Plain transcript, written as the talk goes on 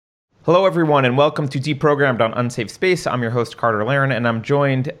Hello, everyone, and welcome to Deprogrammed on Unsafe Space. I'm your host, Carter Laren, and I'm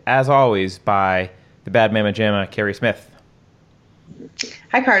joined, as always, by the bad mama jamma, Carrie Smith.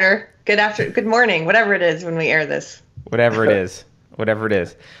 Hi, Carter. Good morning, whatever it is when we air this. Whatever it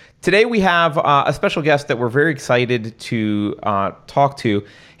is. Today we have a special guest that we're very excited to talk to.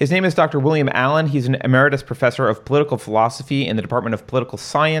 His name is Dr. William Allen. He's an emeritus professor of political philosophy in the Department of Political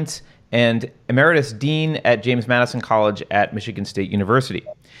Science and emeritus dean at James Madison College at Michigan State University.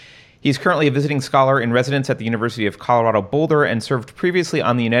 He's currently a visiting scholar in residence at the University of Colorado Boulder and served previously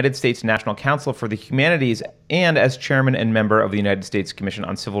on the United States National Council for the Humanities and as chairman and member of the United States Commission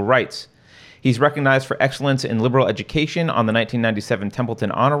on Civil Rights. He's recognized for excellence in liberal education on the 1997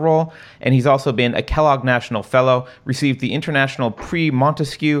 Templeton Honor Roll, and he's also been a Kellogg National Fellow, received the International Prix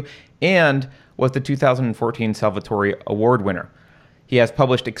Montesquieu, and was the 2014 Salvatore Award winner. He has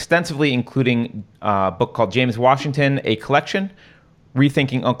published extensively, including a book called James Washington, A Collection,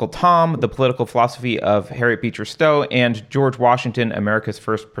 Rethinking Uncle Tom, The Political Philosophy of Harriet Beecher Stowe, and George Washington, America's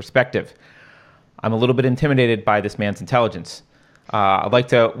First Perspective. I'm a little bit intimidated by this man's intelligence. I'd like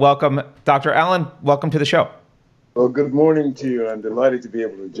to welcome Dr. Allen. Welcome to the show. Well, good morning to you. I'm delighted to be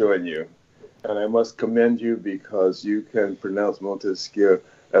able to join you. And I must commend you because you can pronounce Montesquieu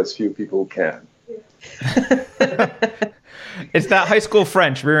as few people can. It's that high school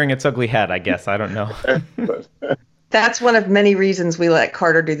French rearing its ugly head, I guess. I don't know. That's one of many reasons we let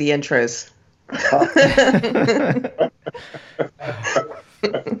Carter do the intros.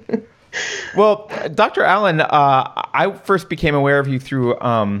 Well, Dr. Allen, I first became aware of you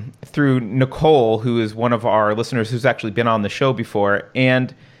through Nicole, who is one of our listeners who's actually been on the show before,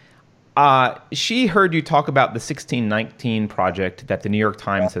 and she heard you talk about the 1619 project that the New York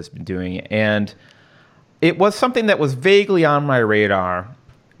Times has been doing, and it was something that was vaguely on my radar.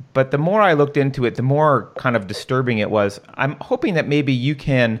 But the more I looked into it, the more kind of disturbing it was. I'm hoping that maybe you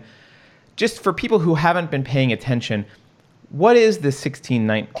can, just for people who haven't been paying attention, what is the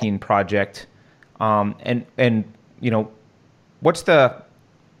 1619 project? And you know,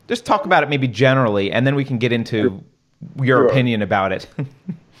 just talk about it maybe generally, and then we can get into your opinion about it.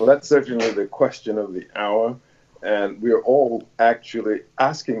 Well, that's certainly the question of the hour. And we're all actually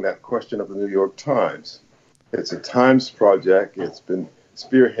asking that question of the New York Times. It's a Times project. It's been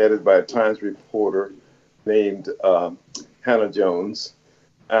spearheaded by a Times reporter named Hannah Jones.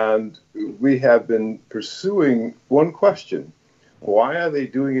 And we have been pursuing one question. Why are they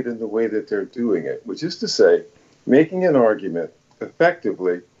doing it in the way that they're doing it? Which is to say, making an argument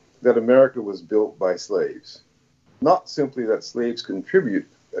effectively that America was built by slaves. Not simply that slaves contributed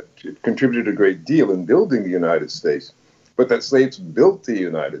a great deal in building the United States, but that slaves built the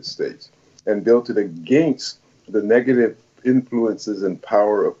United States and built it against the negative influences and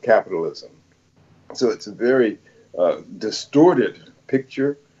power of capitalism. So it's a very distorted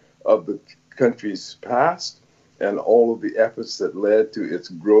picture of the country's past and all of the efforts that led to its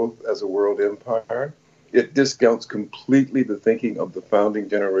growth as a world empire. It discounts completely the thinking of the founding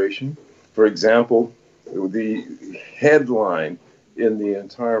generation. For example, the headline in the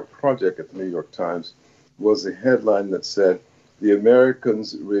entire project at the New York Times was a headline that said, "The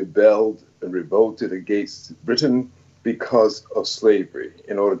Americans rebelled and revolted against Britain because of slavery,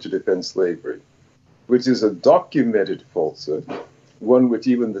 in order to defend slavery," which is a documented falsehood, one which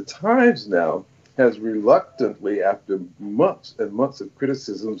even the Times now has reluctantly, after months and months of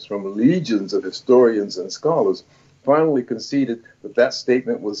criticisms from legions of historians and scholars, finally conceded that that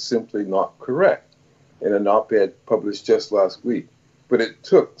statement was simply not correct in an op-ed published just last week. But it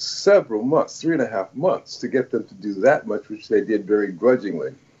took several months, 3.5 months, to get them to do that much, which they did very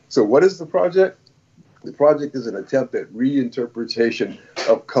grudgingly. So what is the project? The project is an attempt at reinterpretation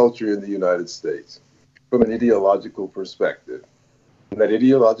of culture in the United States from an ideological perspective. And that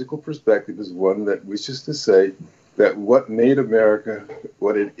ideological perspective is one that wishes to say that what made America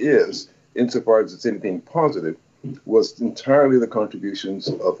what it is, insofar as it's anything positive, was entirely the contributions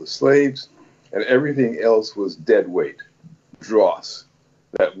of the slaves, and everything else was dead weight, dross,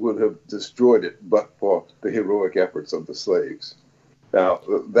 that would have destroyed it but for the heroic efforts of the slaves. Now,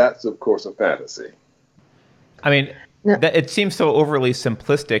 that's, of course, a fantasy. I mean, it seems so overly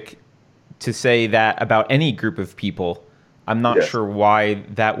simplistic to say that about any group of people. I'm not sure why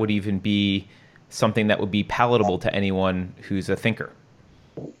that would even be something that would be palatable to anyone who's a thinker.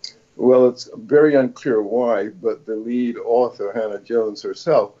 Well, it's very unclear why, but the lead author, Hannah Jones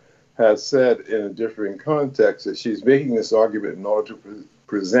herself, has said in a differing context that she's making this argument in order to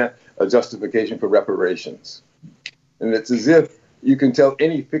present a justification for reparations. And it's as if you can tell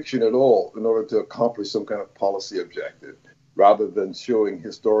any fiction at all in order to accomplish some kind of policy objective, rather than showing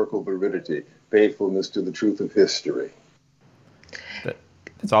historical validity, faithfulness to the truth of history.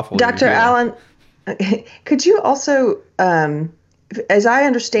 It's awful. Dr. Allen, could you also, as I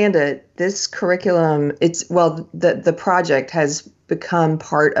understand it, this curriculum, the project has become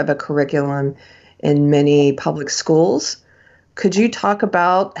part of a curriculum in many public schools. Could you talk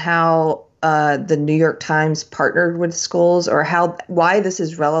about how the New York Times partnered with schools, or why this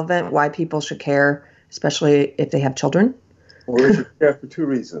is relevant, why people should care, especially if they have children? Well, they should care for two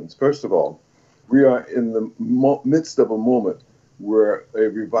reasons. First of all, we are in the midst of a moment where a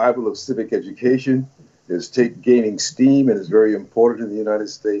revival of civic education is gaining steam and is very important in the United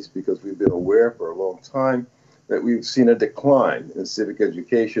States, because we've been aware for a long time that we've seen a decline in civic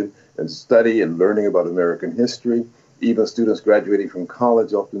education and study and learning about American history. Even students graduating from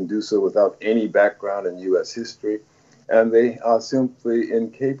college often do so without any background in U.S. history, and they are simply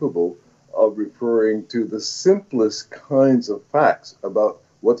incapable of referring to the simplest kinds of facts about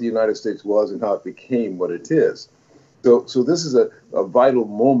what the United States was and how it became what it is. So this is a vital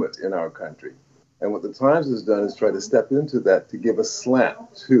moment in our country. And what the Times has done is try to step into that to give a slant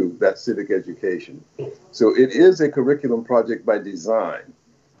to that civic education. So it is a curriculum project by design.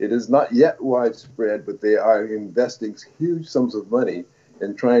 It is not yet widespread, but they are investing huge sums of money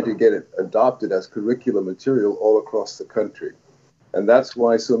in trying to get it adopted as curriculum material all across the country. And that's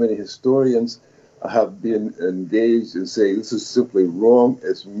why so many historians have been engaged in saying this is simply wrong.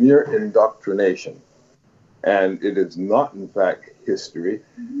 It's mere indoctrination. And it is not, in fact, history.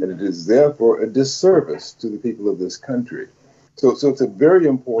 And it is therefore a disservice to the people of this country. So it's a very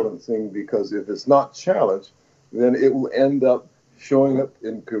important thing, because if it's not challenged, then it will end up showing up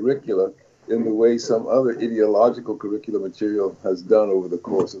in curricula in the way some other ideological curricular material has done over the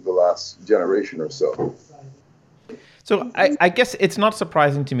course of the last generation or so. So I guess it's not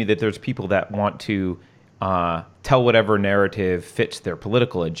surprising to me that there's people that want to tell whatever narrative fits their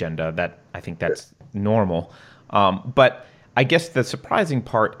political agenda. That I think that's normal. But I guess the surprising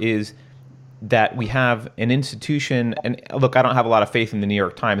part is that we have an institution, and look, I don't have a lot of faith in the New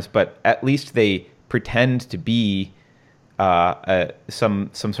York Times, but at least they pretend to be some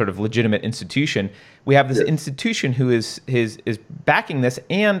sort of legitimate institution. We have this institution who is backing this,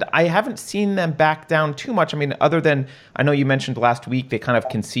 and I haven't seen them back down too much. I mean, other than, I know you mentioned last week they kind of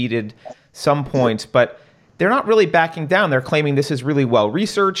conceded some points, but they're not really backing down. They're claiming this is really well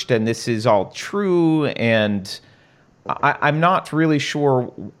researched and this is all true, and I'm not really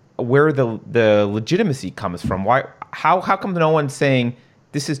sure where the legitimacy comes from. Why? How come no one's saying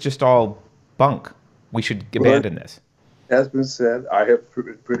this is just all bunk? We should abandon this. Has been said. I have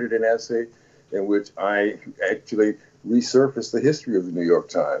printed an essay in which I actually resurfaced the history of the New York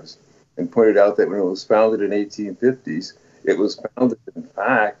Times and pointed out that when it was founded in 1850s, it was founded, in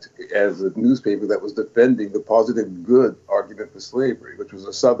fact, as a newspaper that was defending the positive good argument for slavery, which was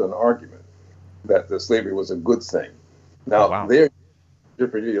a Southern argument that the slavery was a good thing. Now, they're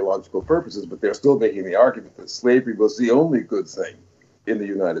different ideological purposes, but they're still making the argument that slavery was the only good thing in the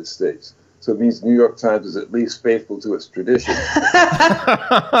United States. So it means New York Times is at least faithful to its tradition.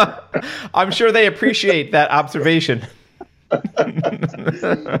 I'm sure they appreciate that observation. But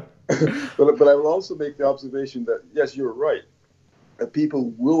I will also make the observation that, yes, you're right. That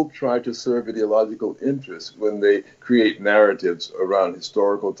people will try to serve ideological interests when they create narratives around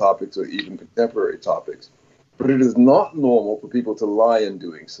historical topics or even contemporary topics. But it is not normal for people to lie in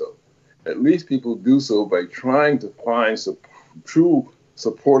doing so. At least people do so by trying to find true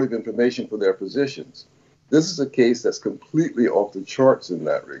supportive information for their positions. This is a case that's completely off the charts in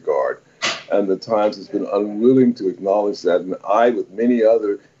that regard, and the Times has been unwilling to acknowledge that, and I, with many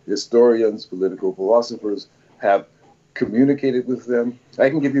other historians, political philosophers, have communicated with them. I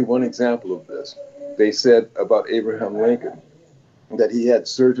can give you one example of this. They said about Abraham Lincoln that he had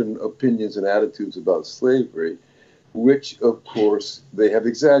certain opinions and attitudes about slavery, which, of course, they have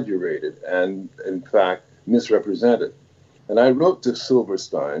exaggerated and, in fact, misrepresented. And I wrote to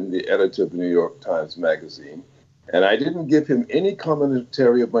Silverstein, the editor of the New York Times Magazine, and I didn't give him any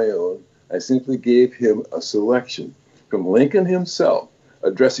commentary of my own. I simply gave him a selection from Lincoln himself,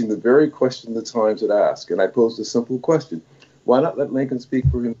 addressing the very question the Times had asked. And I posed a simple question. Why not let Lincoln speak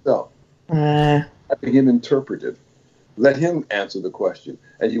for himself? Having him interpret it. Let him answer the question.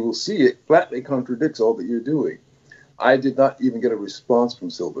 And you will see it flatly contradicts all that you're doing. I did not even get a response from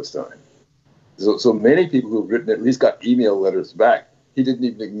Silverstein. So many people who've written at least got email letters back. He didn't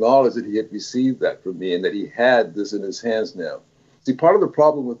even acknowledge that he had received that from me and that he had this in his hands now. See, part of the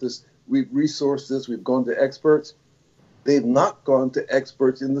problem with this, we've resourced this, we've gone to experts. They've not gone to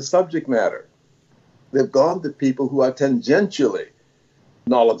experts in the subject matter. They've gone to people who are tangentially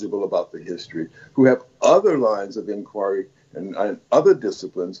knowledgeable about the history, who have other lines of inquiry and other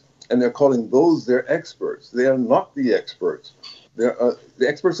disciplines, and they're calling those their experts. They are not the experts. The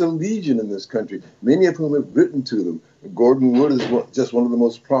experts are legion in this country, many of whom have written to them. Gordon Wood is just one of the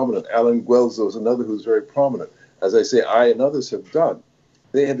most prominent. Alan Guelzo is another who's very prominent. As I say, I and others have done.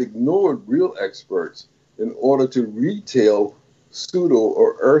 They have ignored real experts in order to retail pseudo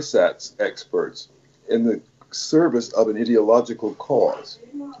or ersatz experts in the service of an ideological cause,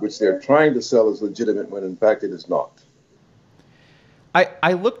 which they're trying to sell as legitimate when in fact it is not.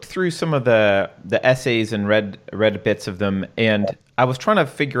 I looked through some of the essays and read bits of them, and I was trying to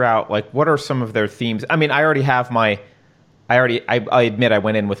figure out like what are some of their themes. I mean, I admit I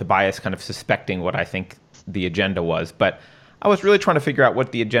went in with a bias, kind of suspecting what I think the agenda was, but I was really trying to figure out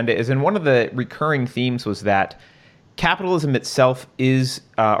what the agenda is. And one of the recurring themes was that capitalism itself is,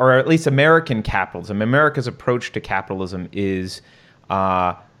 or at least American capitalism, America's approach to capitalism is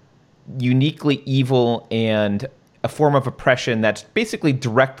uniquely evil and a form of oppression that's basically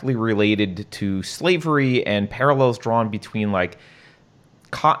directly related to slavery, and parallels drawn between like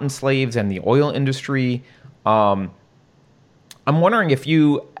cotton slaves and the oil industry. I'm wondering if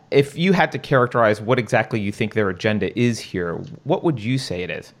you had to characterize what exactly you think their agenda is here, what would you say it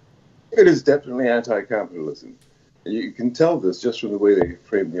is? It is definitely anti-capitalism. You can tell this just from the way they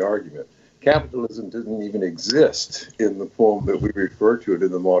frame the argument. Capitalism didn't even exist in the form that we refer to it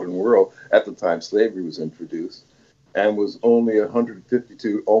in the modern world at the time slavery was introduced, and was only 150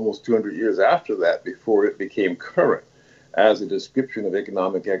 to almost 200 years after that before it became current as a description of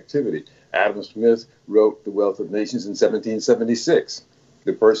economic activity. Adam Smith wrote The Wealth of Nations in 1776.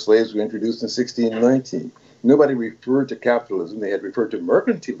 The first slaves were introduced in 1619. Nobody referred to capitalism. They had referred to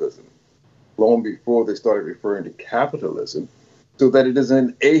mercantilism long before they started referring to capitalism, so that it is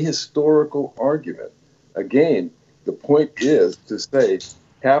an ahistorical argument. Again, the point is to say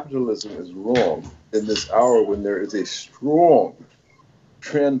capitalism is wrong in this hour when there is a strong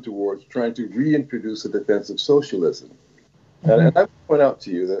trend towards trying to reintroduce a defense of socialism. And I would point out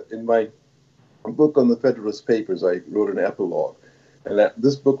to you that in my book on the Federalist Papers, I wrote an epilogue, and that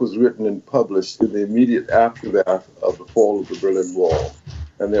this book was written and published in the immediate aftermath of the fall of the Berlin Wall,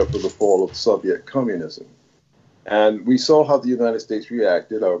 and therefore the fall of Soviet communism. And we saw how the United States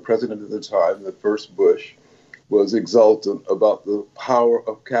reacted. Our president at the time, the first Bush, was exultant about the power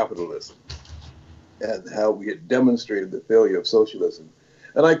of capitalism and how we had demonstrated the failure of socialism.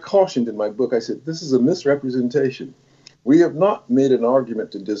 And I cautioned in my book, I said, this is a misrepresentation. We have not made an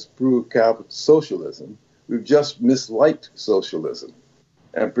argument to disprove socialism. We've just misliked socialism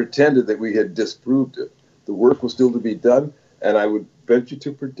and pretended that we had disproved it. The work was still to be done, and I would venture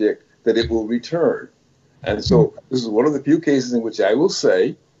to predict that it will return. And so this is one of the few cases in which I will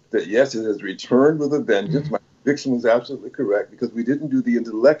say that, yes, it has returned with a vengeance. My conviction was absolutely correct, because we didn't do the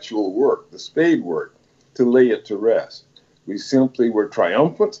intellectual work, the spade work, to lay it to rest. We simply were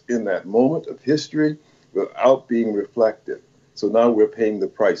triumphant in that moment of history without being reflective. So now we're paying the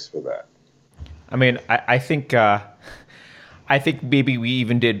price for that. I mean, I think maybe we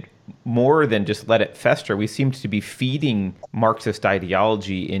even did more than just let it fester. We seemed to be feeding Marxist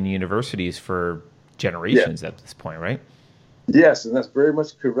ideology in universities for generations at this point, right? Yes, and that's very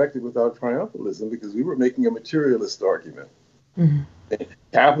much corrected with our triumphalism, because we were making a materialist argument. Mm-hmm.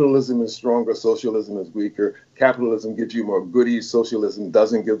 Capitalism is stronger, socialism is weaker. Capitalism gives you more goodies, socialism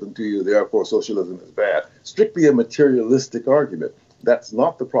doesn't give them to you, therefore socialism is bad. Strictly a materialistic argument. That's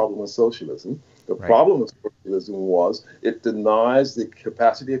not the problem with socialism. The problem with socialism was it denies the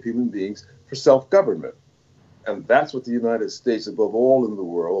capacity of human beings for self-government. And that's what the United States, above all in the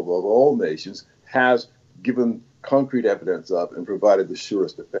world, above all nations, has given concrete evidence of and provided the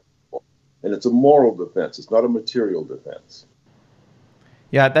surest defense for. And it's a moral defense. It's not a material defense.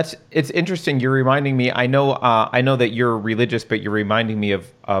 Yeah, it's interesting. You're reminding me. I know that you're religious, but you're reminding me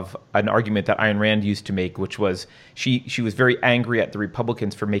of an argument that Ayn Rand used to make, which was she was very angry at the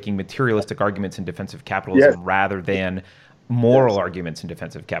Republicans for making materialistic arguments in defense of capitalism rather than moral arguments in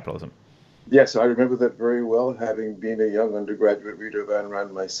defense of capitalism. Yes, I remember that very well, having been a young undergraduate reader of Ayn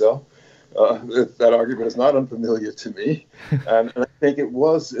Rand myself. That argument is not unfamiliar to me, and I think it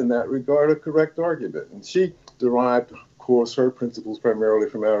was, in that regard, a correct argument. And she derived, of course, her principles primarily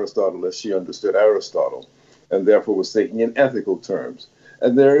from Aristotle, as she understood Aristotle, and therefore was thinking in ethical terms.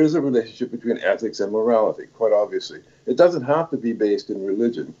 And there is a relationship between ethics and morality, quite obviously. It doesn't have to be based in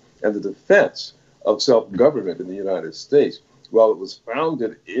religion. And the defense of self-government in the United States, while it was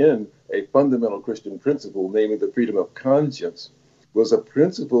founded in a fundamental Christian principle, namely the freedom of conscience, was a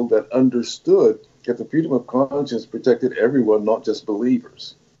principle that understood that the freedom of conscience protected everyone, not just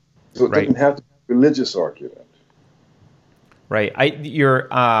believers. So it didn't have to be a religious argument. Right.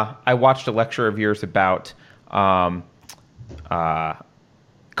 I watched a lecture of yours about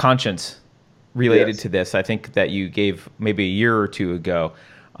conscience related Yes. to this, I think that you gave maybe a year or two ago,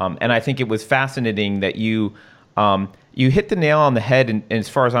 and I think it was fascinating that you hit the nail on the head, as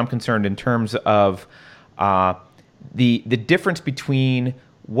far as I'm concerned, in terms of the difference between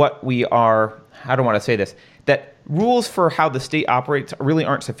what we are. I don't want to say this, that rules for how the state operates really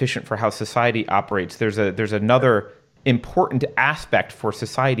aren't sufficient for how society operates. There's another important aspect for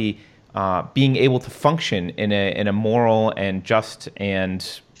society being able to function in a moral and just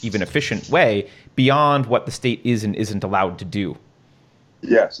and even efficient way beyond what the state is and isn't allowed to do.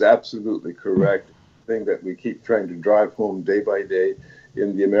 Yes, absolutely correct. Thing that we keep trying to drive home day by day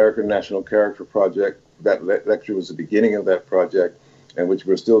in the American National Character Project. That lecture was the beginning of that project, and which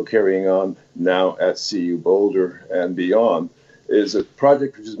we're still carrying on now at CU Boulder and beyond, is a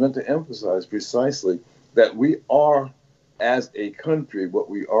project which is meant to emphasize precisely that we are, as a country, what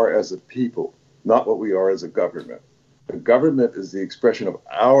we are as a people, not what we are as a government. The government is the expression of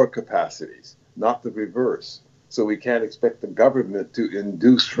our capacities, not the reverse. So we can't expect the government to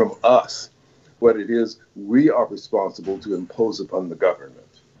induce from us what it is we are responsible to impose upon the government.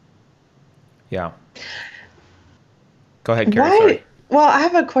 Yeah. Go ahead, Carrie. Why? Sorry. Well, I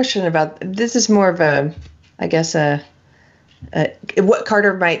have a question about this. Is more of a, I guess, what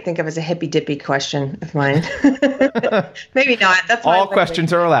Carter might think of as a hippy dippy question of mine. Maybe not. That's all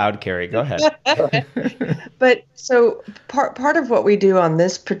questions are allowed, Carrie. Go ahead. But so part of what we do on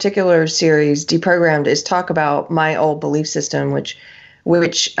this particular series, Deprogrammed, is talk about my old belief system, which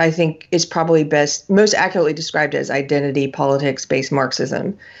I think is probably most accurately described as identity politics-based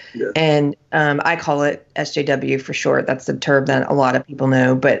Marxism. Yes. And I call it SJW for short. That's the term that a lot of people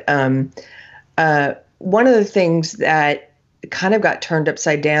know. But one of the things that kind of got turned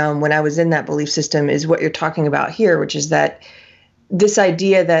upside down when I was in that belief system is what you're talking about here, which is that this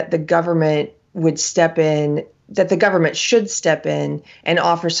idea that the government would step in, that the government should step in and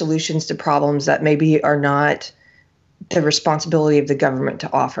offer solutions to problems that maybe are not the responsibility of the government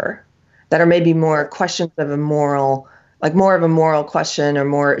to offer, that are maybe more questions of a moral, like more of a moral question, or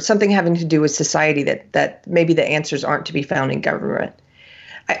more something having to do with society that maybe the answers aren't to be found in government.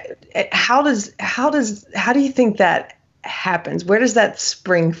 How do you think that happens? Where does that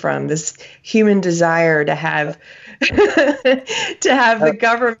spring from? This human desire to have the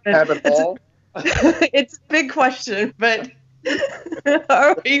government have it all. It's a big question, but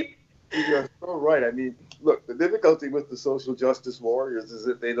are we? You're so right. I mean, look, the difficulty with the social justice warriors is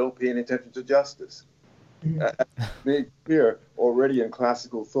that they don't pay any attention to justice. Made clear already in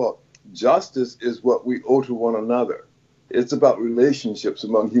classical thought, justice is what we owe to one another. It's about relationships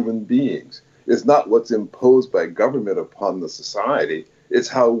among human beings. It's not what's imposed by government upon the society. It's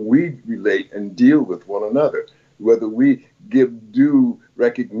how we relate and deal with one another, whether we give due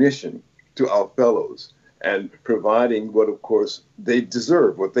recognition to our fellows and providing what, of course, they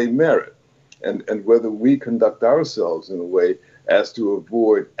deserve, what they merit, and whether we conduct ourselves in a way as to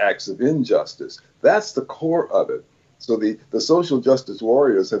avoid acts of injustice. That's the core of it. So the social justice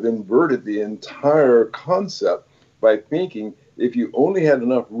warriors have inverted the entire concept by thinking if you only had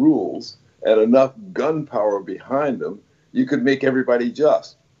enough rules and enough gunpowder behind them, you could make everybody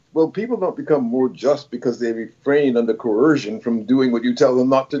just. Well, people don't become more just because they refrain under coercion from doing what you tell them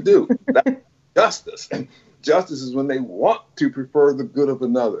not to do. That's justice. Justice is when they want to prefer the good of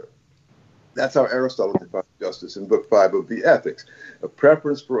another. That's how Aristotle defines justice in Book 5 of the Ethics, a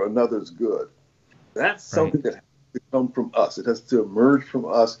preference for another's good. That's something that has to come from us. It has to emerge from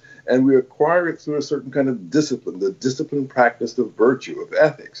us, and we acquire it through a certain kind of discipline, the disciplined practice of virtue, of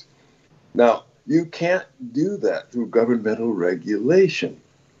ethics. Now, you can't do that through governmental regulation.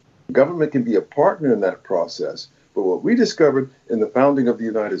 Government can be a partner in that process, but what we discovered in the founding of the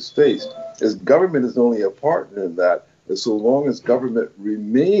United States is government is only a partner in that, so long as government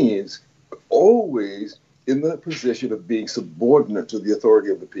remains always in the position of being subordinate to the authority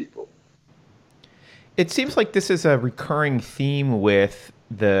of the people. It seems like this is a recurring theme with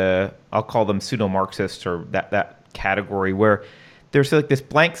I'll call them pseudo-Marxists, or that category, where there's like this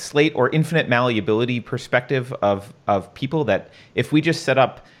blank slate or infinite malleability perspective of people, that if we just set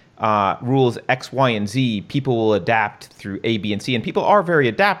up rules X, Y, and Z, people will adapt through A, B, and C. And people are very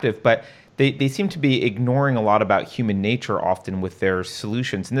adaptive, but they seem to be ignoring a lot about human nature often with their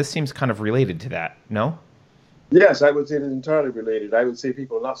solutions. And this seems kind of related to that, no? Yes, I would say it's entirely related. I would say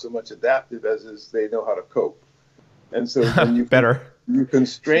people are not so much adaptive as they know how to cope. And so when you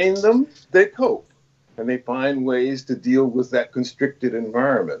constrain them, they cope. And they find ways to deal with that constricted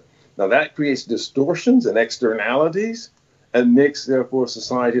environment. Now that creates distortions and externalities and makes, therefore,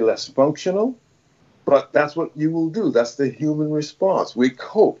 society less functional. But that's what you will do. That's the human response. We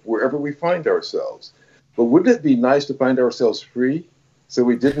cope wherever we find ourselves. But wouldn't it be nice to find ourselves free? so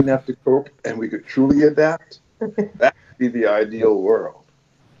we didn't have to cope and we could truly adapt, that would be the ideal world.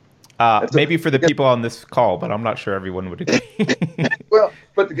 So, Maybe for the people on this call, but I'm not sure everyone would agree. well,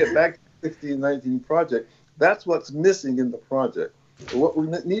 but to get back to the 1619 project, that's what's missing in the project. What we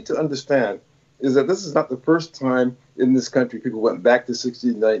need to understand is that this is not the first time in this country people went back to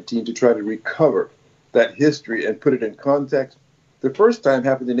 1619 to try to recover that history and put it in context. The first time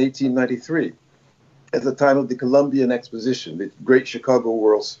happened in 1893 at the time of the Columbian Exposition, the Great Chicago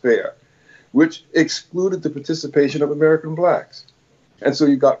World's Fair, which excluded the participation of American blacks. And so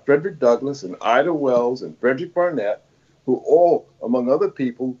you got Frederick Douglass and Ida Wells and Frederick Barnett, who all, among other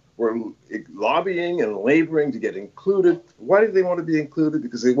people, were lobbying and laboring to get included. Why did they want to be included?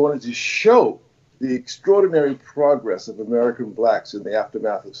 Because they wanted to show the extraordinary progress of American blacks in the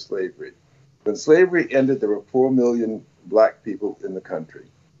aftermath of slavery. When slavery ended, there were 4 million black people in the country.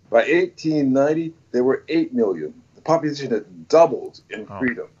 By 1890, there were 8 million. The population had doubled in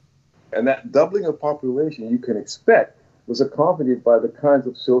freedom. And that doubling of population, you can expect, was accompanied by the kinds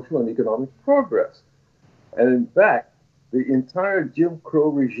of social and economic progress. And in fact, the entire Jim Crow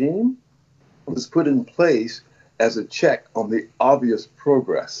regime was put in place as a check on the obvious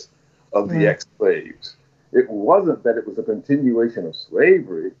progress of the ex-slaves. It wasn't that it was a continuation of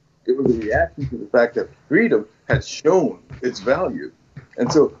slavery. It was a reaction to the fact that freedom had shown its value.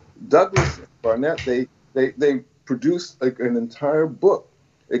 And so Douglass and Barnett, they produced an entire book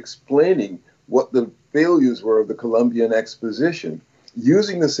explaining what the failures were of the Columbian Exposition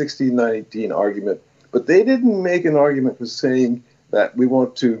using the 1619 argument, but they didn't make an argument for saying that we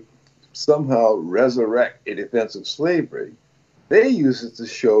want to somehow resurrect a defense of slavery. They use it to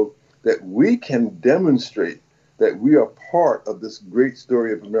show that we can demonstrate that we are part of this great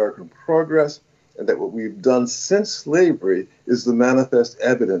story of American progress, and that what we've done since slavery is the manifest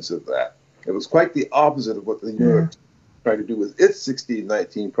evidence of that. It was quite the opposite of what the New York trying to do with its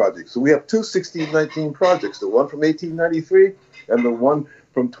 1619 project. So we have two 1619 projects, the one from 1893 and the one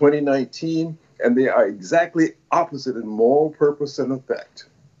from 2019, and they are exactly opposite in moral purpose and effect.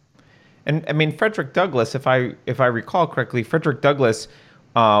 And I mean, Frederick Douglass, if I recall correctly, Frederick Douglass,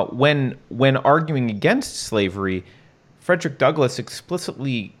 when arguing against slavery, Frederick Douglass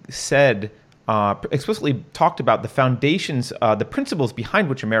explicitly talked about the foundations, the principles behind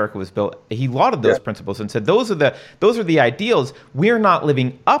which America was built. He lauded those principles and said, those are the ideals. We're not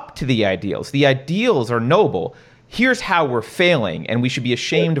living up to the ideals. The ideals are noble. Here's how we're failing, and we should be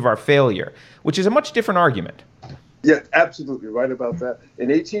ashamed of our failure, which is a much different argument. Yeah, absolutely right about that. In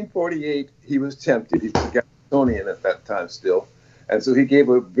 1848, he was tempted. He was a Garrisonian at that time still. And so he gave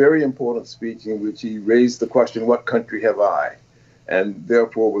a very important speech in which he raised the question, what country have I? And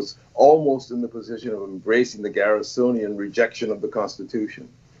therefore was almost in the position of embracing the Garrisonian rejection of the Constitution.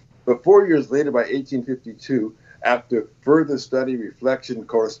 But 4 years later, by 1852, after further study, reflection,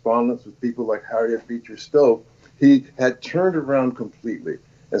 correspondence with people like Harriet Beecher Stowe, he had turned around completely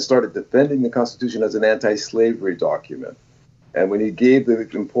and started defending the Constitution as an anti-slavery document. And when he gave the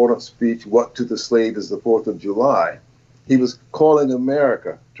important speech, What to the Slave is the 4th of July, he was calling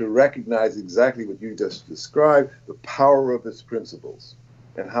America to recognize exactly what you just described, the power of its principles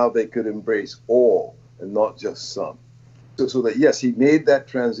and how they could embrace all and not just some. So that, yes, he made that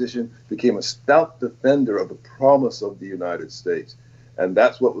transition, became a stout defender of the promise of the United States. And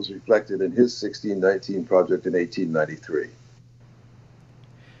that's what was reflected in his 1619 project in 1893.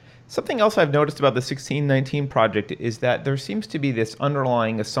 Something else I've noticed about the 1619 project is that there seems to be this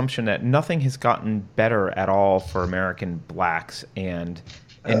underlying assumption that nothing has gotten better at all for American blacks, and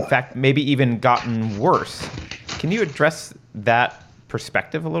in fact, maybe even gotten worse. Can you address that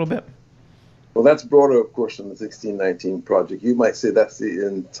perspective a little bit? Well, that's broader, of course, than the 1619 project. You might say that's the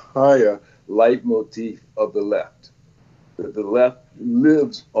entire leitmotif of the left. That the left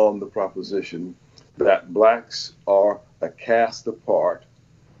lives on the proposition that blacks are a caste apart,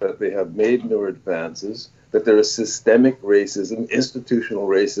 that they have made no advances, that there is systemic racism, institutional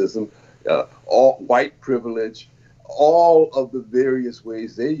racism, all white privilege, all of the various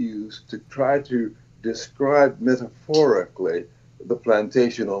ways they use to try to describe metaphorically the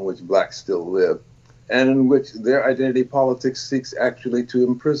plantation on which blacks still live, and in which their identity politics seeks actually to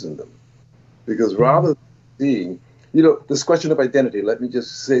imprison them. Because rather than seeing, this question of identity, let me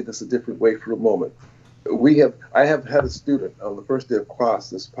just say this a different way for a moment. I have had a student on the first day of class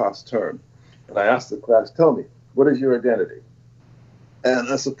this past term, and I asked the class, tell me, what is your identity? And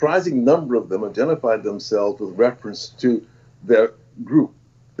a surprising number of them identified themselves with reference to their group,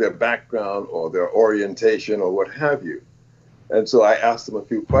 their background, or their orientation, or what have you. And so I asked them a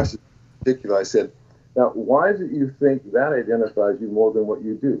few questions. In particular, I said, now, why is it you think that identifies you more than what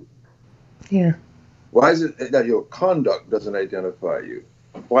you do? Yeah. Why is it that your conduct doesn't identify you?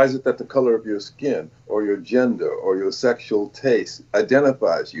 Why is it that the color of your skin or your gender or your sexual taste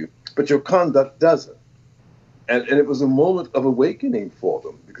identifies you, but your conduct doesn't? And it was a moment of awakening for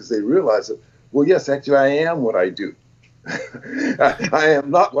them because they realized that, well, yes, actually, I am what I do. I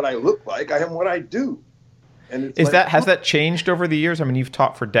am not what I look like. I am what I do. And it's Has that changed over the years? I mean, you've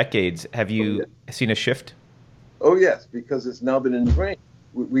taught for decades. Have you seen a shift? Oh, yes, because it's now been ingrained.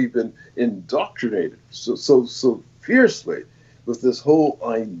 We've been indoctrinated so fiercely with this whole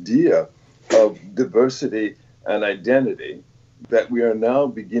idea of diversity and identity that we are now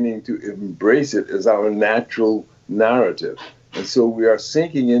beginning to embrace it as our natural narrative. And so we are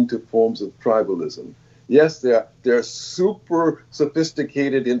sinking into forms of tribalism. Yes, they're super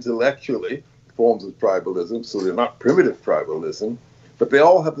sophisticated intellectually, forms of tribalism, so they're not primitive tribalism, but they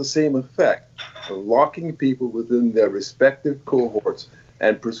all have the same effect of locking people within their respective cohorts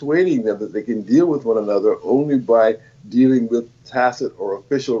and persuading them that they can deal with one another only by dealing with tacit or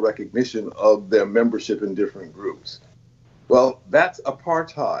official recognition of their membership in different groups. Well, that's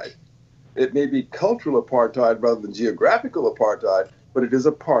apartheid. It may be cultural apartheid rather than geographical apartheid, but it is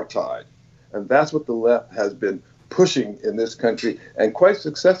apartheid. And that's what the left has been pushing in this country, and quite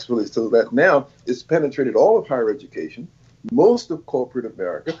successfully, so that now it's penetrated all of higher education, most of corporate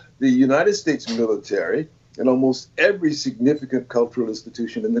America, the United States military, and almost every significant cultural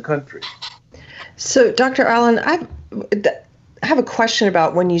institution in the country. So, Dr. Allen, I have a question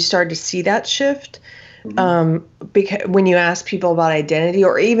about when you started to see that shift. Because when you ask people about identity,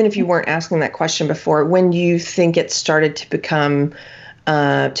 or even if you weren't asking that question before, when you think it started to become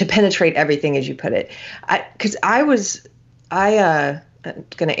to penetrate everything, as you put it, because I'm going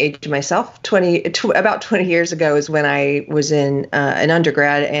to age myself. About 20 years ago is when I was in an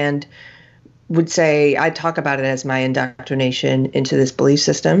undergrad, and would say I talk about it as my indoctrination into this belief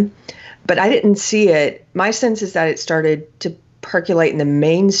system, but I didn't see it. My sense is that it started to percolate in the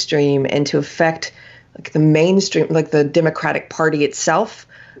mainstream and to affect like the mainstream, like the Democratic Party itself,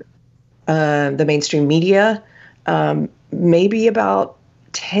 the mainstream media, maybe about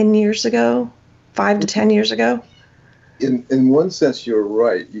 10 years ago, 5 to 10 years ago. In one sense, you're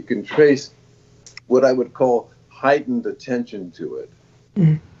right. You can trace what I would call heightened attention to it,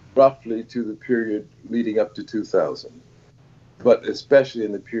 roughly to the period leading up to 2000, but especially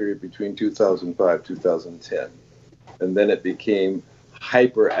in the period between 2005, 2010. And then it became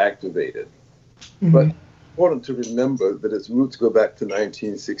hyper-activated. But it's important to remember that its roots go back to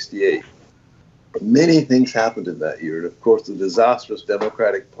 1968. Many things happened in that year. And of course, the disastrous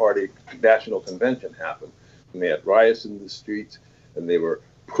Democratic Party National Convention happened. And they had riots in the streets, and they were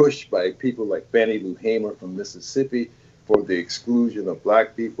pushed by people like Fannie Lou Hamer from Mississippi for the exclusion of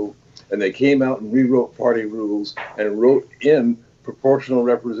black people. And they came out and rewrote party rules and wrote in proportional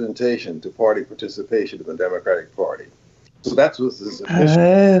representation to party participation in the Democratic Party. So that was his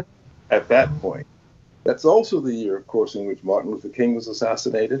admission at that point. That's also the year, of course, in which Martin Luther King was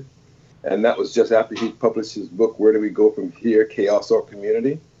assassinated. And that was just after he published his book, Where Do We Go From Here, Chaos or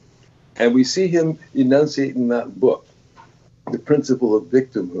Community? And we see him enunciate in that book the principle of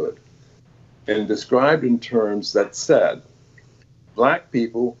victimhood, and described in terms that said, black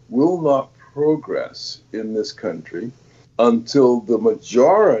people will not progress in this country until the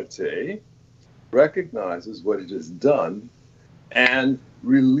majority recognizes what it has done and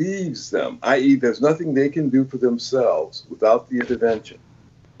relieves them, i.e. there's nothing they can do for themselves without the intervention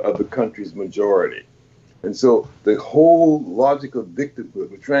of the country's majority. And so the whole logic of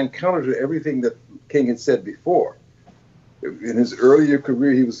victimhood, which ran counter to everything that King had said before. In his earlier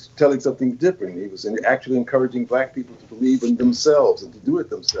career, he was telling something different. He was actually encouraging black people to believe in themselves and to do it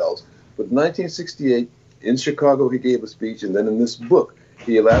themselves. But in 1968, in Chicago, he gave a speech, and then in this book,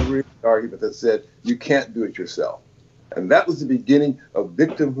 he elaborated the argument that said, you can't do it yourself. And that was the beginning of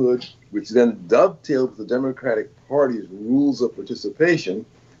victimhood, which then dovetailed with the Democratic Party's rules of participation,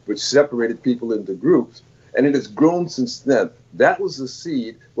 which separated people into groups. And it has grown since then. That was the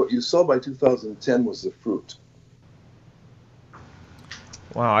seed. What you saw by 2010 was the fruit.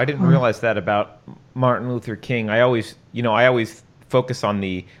 Wow, I didn't realize that about Martin Luther King. I always focus on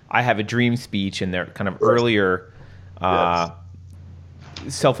the "I Have a Dream" speech and their kind of earlier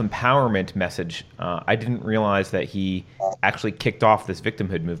self-empowerment message. I didn't realize that he actually kicked off this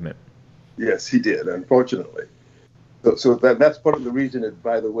victimhood movement. Yes, he did, unfortunately. So that's part of the reason it,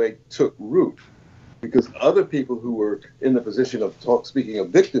 by the way, took root. Because other people who were in the position of speaking of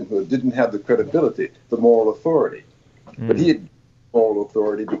victimhood didn't have the credibility, the moral authority. But he had moral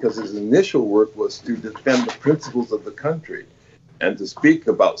authority because his initial work was to defend the principles of the country and to speak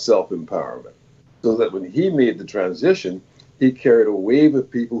about self-empowerment. So that when he made the transition, he carried a wave of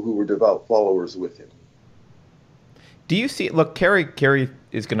people who were devout followers with him. Do you see? Look, Carrie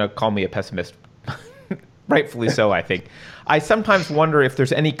is going to call me a pessimist, rightfully so. I think. I sometimes wonder if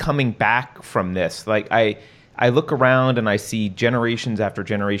there's any coming back from this. Like I look around and I see generations after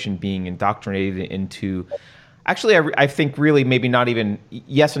generation being indoctrinated into. Actually, I think really maybe not even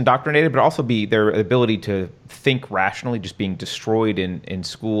indoctrinated, but also be their ability to think rationally just being destroyed in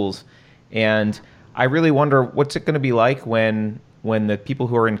schools. And I really wonder what's it going to be like when the people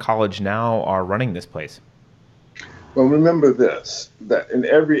who are in college now are running this place. Well, remember this, that in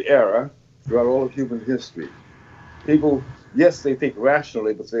every era, throughout all of human history, people, yes, they think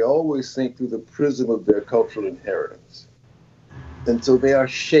rationally, but they always think through the prism of their cultural inheritance. And so they are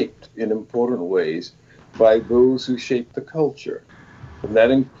shaped in important ways by those who shape the culture. And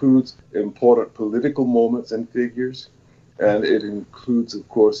that includes important political moments and figures, and it includes, of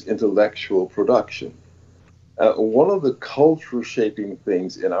course, intellectual production. One of the cultural shaping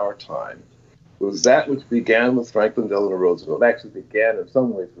things in our time was that which began with Franklin Delano Roosevelt. Actually began in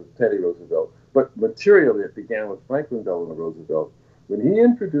some ways with Teddy Roosevelt, but materially it began with Franklin Delano Roosevelt when he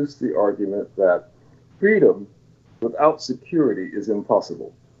introduced the argument that freedom without security is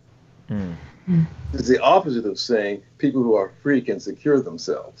impossible. It's the opposite of saying people who are free can secure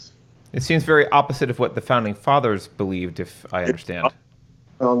themselves. It seems very opposite of what the founding fathers believed, if I understand.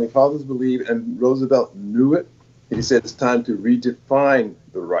 Founding fathers believed, and Roosevelt knew it. He said it's time to redefine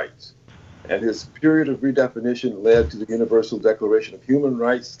the rights. And his period of redefinition led to the Universal Declaration of Human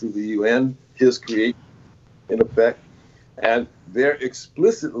Rights through the UN, his creation, in effect, and their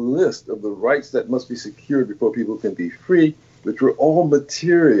explicit list of the rights that must be secured before people can be free, which were all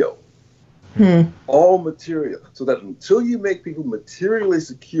material. All material. So that until you make people materially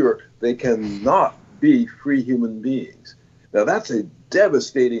secure, they cannot be free human beings. Now, that's a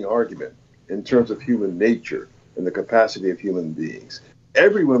devastating argument in terms of human nature and the capacity of human beings.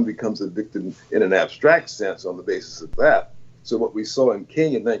 Everyone becomes a victim in an abstract sense on the basis of that. So what we saw in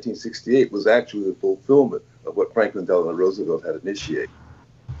King in 1968 was actually the fulfillment of what Franklin Delano Roosevelt had initiated.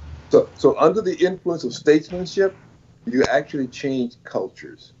 So under the influence of statesmanship, you actually change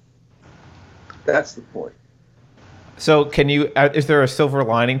cultures. That's the point. So can you, is there a silver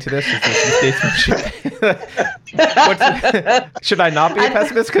lining to this? Is there some statesmanship? Should I not be a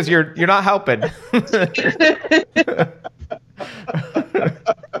pessimist? Because you're not helping.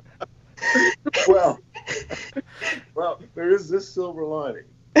 Well, there is this silver lining.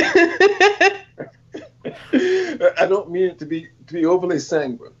 I don't mean it to be overly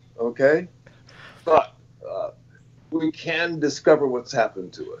sanguine, okay? But we can discover what's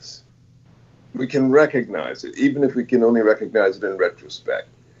happened to us. We can recognize it, even if we can only recognize it in retrospect.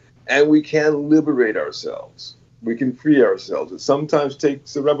 And we can liberate ourselves. We can free ourselves. It sometimes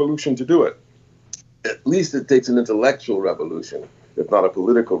takes a revolution to do it. At least it takes an intellectual revolution, if not a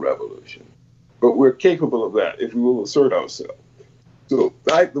political revolution. But we're capable of that if we will assert ourselves. So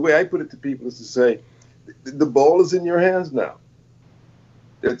the way I put it to people is to say, the ball is in your hands now.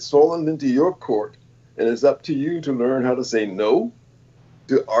 It's fallen into your court, and it's up to you to learn how to say no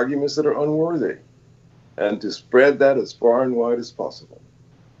to arguments that are unworthy and to spread that as far and wide as possible.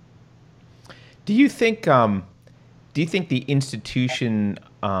 Do you think the institution,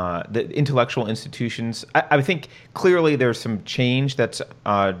 the intellectual institutions, I think clearly there's some change that's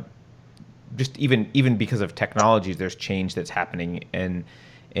just even because of technologies, there's change that's happening in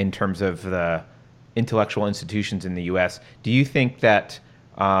terms of the intellectual institutions in the U.S. Do you think that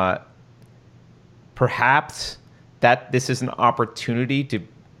perhaps that this is an opportunity to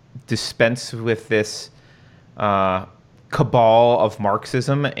dispense with this cabal of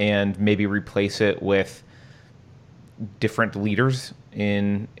Marxism and maybe replace it with different leaders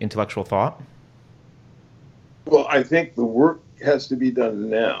in intellectual thought? Well, I think the work has to be done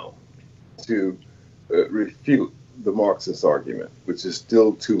now to refute the Marxist argument, which is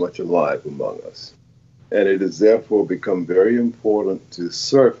still too much alive among us. And it has therefore become very important to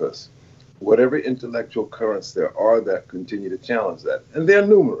surface whatever intellectual currents there are that continue to challenge that. And they're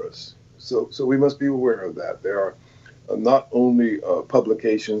numerous. So we must be aware of that. There are not only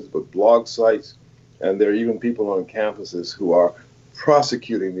publications, but blog sites, and there are even people on campuses who are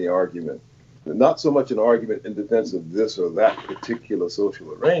prosecuting the argument. Not so much an argument in defense of this or that particular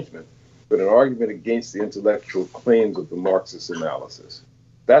social arrangement, but an argument against the intellectual claims of the Marxist analysis.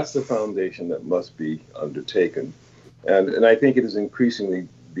 That's the foundation that must be undertaken. And I think it is increasingly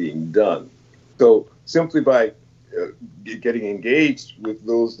being done. So simply by getting engaged with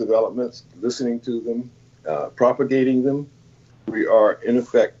those developments, listening to them, propagating them, we are in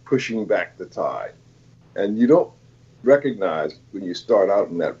effect pushing back the tide. And you don't recognize when you start out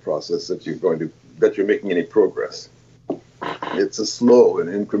in that process that you're making any progress. It's a slow and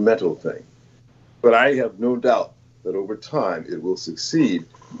incremental thing. But I have no doubt that over time it will succeed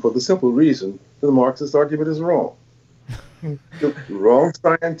for the simple reason that the Marxist argument is wrong. Wrong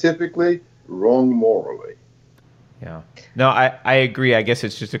scientifically, wrong morally. Yeah. No, I agree. I guess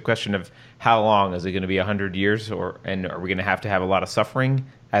it's just a question of how long. Is it going to be 100 years, and are we going to have a lot of suffering,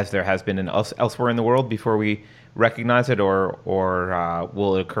 as there has been elsewhere in the world, before we recognize it, or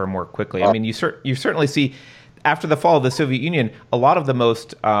will it occur more quickly? I mean, you certainly see, after the fall of the Soviet Union, a lot of the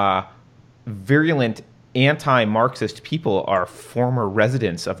most virulent anti-Marxist people are former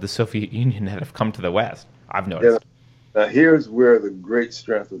residents of the Soviet Union that have come to the West. I've noticed. Yeah. Now, here's where the great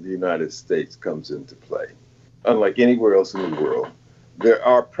strength of the United States comes into play. Unlike anywhere else in the world, there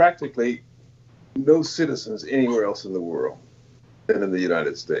are practically no citizens anywhere else in the world than in the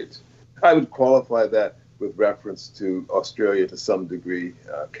United States. I would qualify that with reference to Australia to some degree,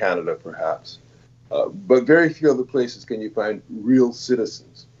 Canada perhaps. But very few other places can you find real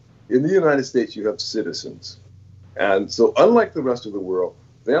citizens. In the United States, you have citizens. And so unlike the rest of the world,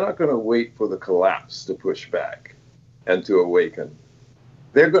 they're not going to wait for the collapse to push back and to awaken.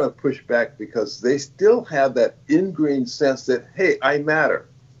 They're going to push back because they still have that ingrained sense that, hey, I matter.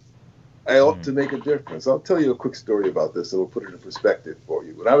 I ought to make a difference. I'll tell you a quick story about this that will put it in perspective for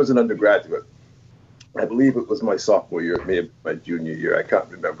you. When I was an undergraduate, I believe it was my sophomore year, it may have been my junior year, I can't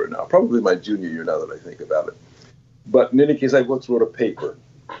remember now, probably my junior year now that I think about it. But in any case, I once wrote a paper.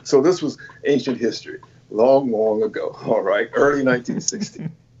 So this was ancient history, long, long ago, all right, early 1960s.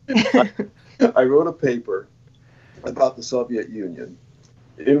 I wrote a paper about the Soviet Union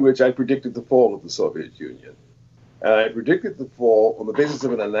in which I predicted the fall of the Soviet Union. And I predicted the fall on the basis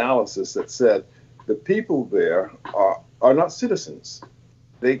of an analysis that said the people there are not citizens.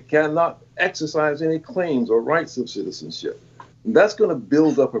 They cannot exercise any claims or rights of citizenship. And that's going to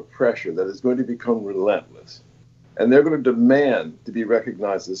build up a pressure that is going to become relentless. And they're going to demand to be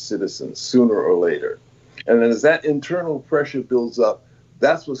recognized as citizens sooner or later. And then as that internal pressure builds up,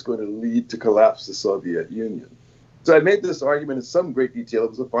 that's what's going to lead to collapse the Soviet Union. So I made this argument in some great detail.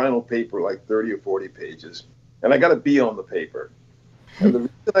 It was a final paper, like 30 or 40 pages. And I got a B on the paper. And the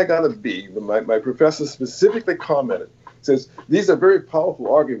reason I got a B, my professor specifically commented, says, these are very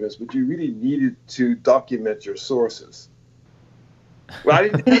powerful arguments, but you really needed to document your sources. Well,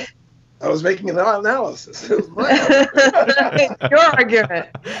 I was making an analysis. It was my argument. Your argument.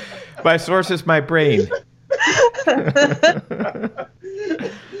 My source is my brain.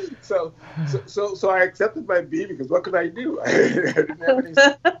 So I accepted my B because what could I do? I didn't have any.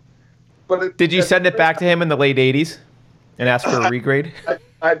 But did you send it back to him in the late 80s and ask for a regrade?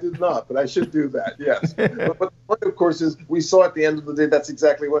 I did not, but I should do that, yes. But the point, of course, is we saw at the end of the day that's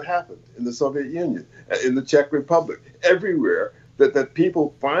exactly what happened in the Soviet Union, in the Czech Republic, everywhere, that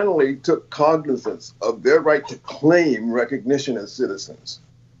people finally took cognizance of their right to claim recognition as citizens.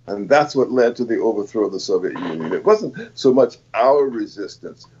 And that's what led to the overthrow of the Soviet Union. It wasn't so much our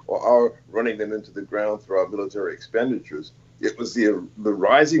resistance or our running them into the ground through our military expenditures. It was the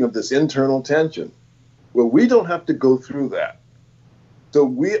rising of this internal tension. Well, we don't have to go through that. So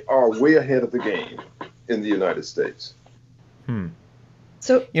we are way ahead of the game in the United States.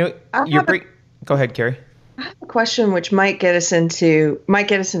 So go ahead, Carrie. I have a question which might get us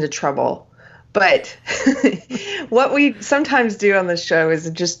into trouble. But what we sometimes do on this show is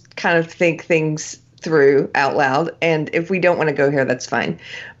just kind of think things through out loud. And if we don't want to go here, that's fine.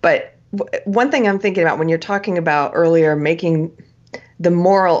 But one thing I'm thinking about when you're talking about earlier making the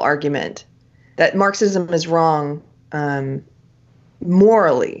moral argument that Marxism is wrong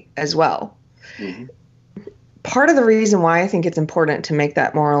morally as well. Mm-hmm. Part of the reason why I think it's important to make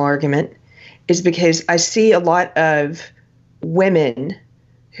that moral argument is because I see a lot of women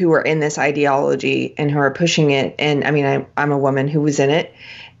who are in this ideology and who are pushing it. And I mean, I'm a woman who was in it.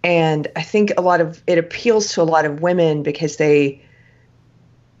 And I think it appeals to a lot of women because it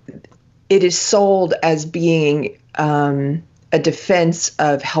is sold as being a defense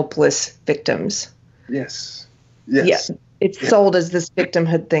of helpless victims. Yes. Yeah, it's sold as this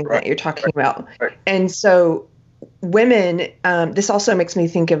victimhood thing that you're talking about. Right. And so women, this also makes me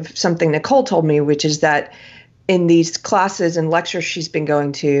think of something Nicole told me, which is that in these classes and lectures she's been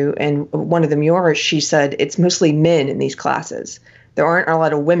going to, and one of them yours, she said it's mostly men in these classes. There aren't a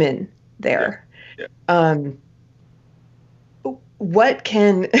lot of women there. Yeah. What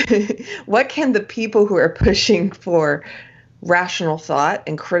can the people who are pushing for rational thought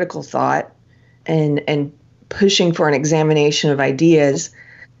and critical thought and pushing for an examination of ideas,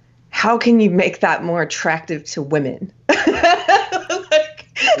 how can you make that more attractive to women?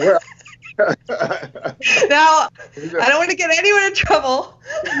 Now, I don't want to get anyone in trouble.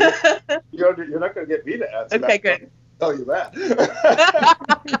 You're not going to get me to answer that. Okay, good. I'll tell you that.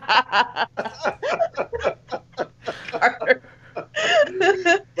 Carter.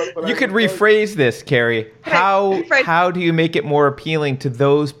 You could rephrase this, Carrie. How do you make it more appealing to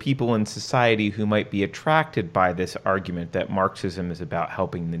those people in society who might be attracted by this argument that Marxism is about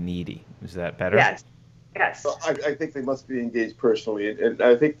helping the needy? Is that better? Yes. Well, I think they must be engaged personally, and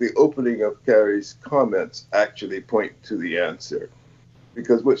I think the opening of Carrie's comments actually point to the answer,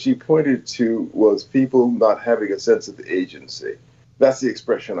 because what she pointed to was people not having a sense of agency. That's the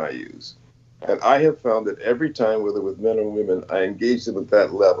expression I use. And I have found that every time, whether with men or women, I engage them at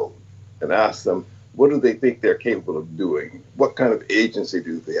that level and ask them, what do they think they're capable of doing? What kind of agency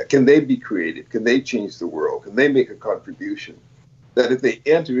do they have? Can they be creative? Can they change the world? Can they make a contribution? That if they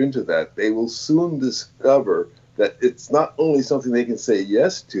enter into that, they will soon discover that it's not only something they can say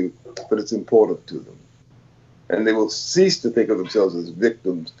yes to, but it's important to them. And they will cease to think of themselves as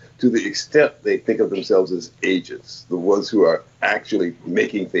victims to the extent they think of themselves as agents, the ones who are actually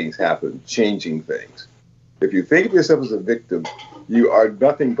making things happen, changing things. If you think of yourself as a victim, you are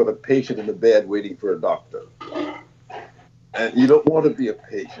nothing but a patient in the bed waiting for a doctor. And you don't want to be a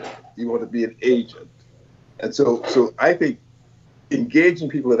patient. You want to be an agent. And so I think engaging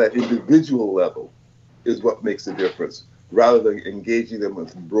people at that individual level is what makes the difference, rather than engaging them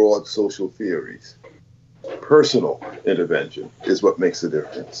with broad social theories. Personal intervention is what makes the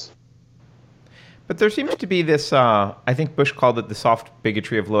difference. But there seems to be this, I think Bush called it the soft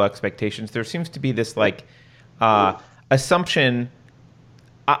bigotry of low expectations. There seems to be this assumption.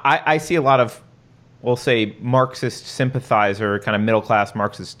 I see a lot of, we'll say, Marxist sympathizer, kind of middle-class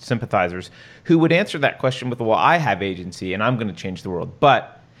Marxist sympathizers who would answer that question with, well, I have agency and I'm going to change the world.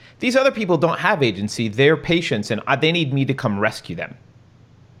 But these other people don't have agency. They're patients and they need me to come rescue them.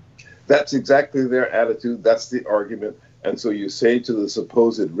 That's exactly their attitude. That's the argument. And so you say to the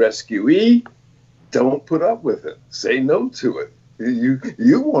supposed rescuee, don't put up with it. Say no to it.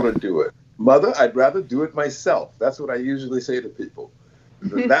 You want to do it. Mother, I'd rather do it myself. That's what I usually say to people.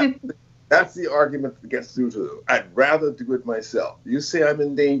 That's the argument that gets through to them. I'd rather do it myself. You say I'm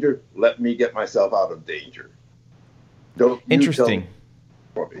in danger, let me get myself out of danger. Don't Interesting.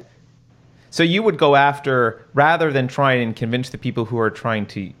 For me. So you would go after, rather than try and convince the people who are trying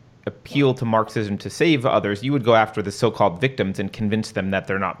to appeal to Marxism to save others, you would go after the so-called victims and convince them that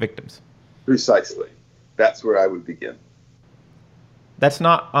they're not victims. Precisely. That's where I would begin. That's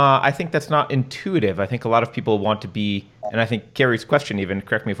not, I think that's not intuitive. I think a lot of people want to be, and I think Carrie's question even,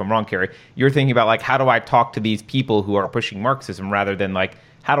 correct me if I'm wrong, Carrie, you're thinking about how do I talk to these people who are pushing Marxism rather than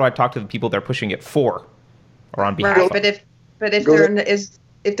how do I talk to the people they're pushing it for or on behalf of? But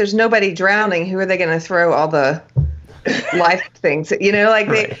if there's nobody drowning, who are they going to throw all the life things? That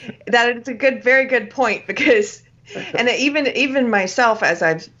it's a very good point, because, and even myself, as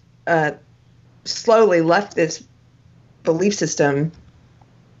I've slowly left this belief system,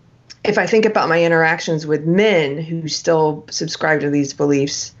 if I think about my interactions with men who still subscribe to these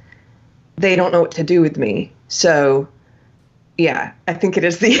beliefs, they don't know what to do with me. So, yeah, I think it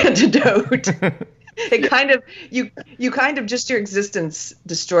is the antidote. It kind of, you kind of just your existence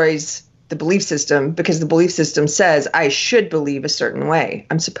destroys the belief system, because the belief system says I should believe a certain way.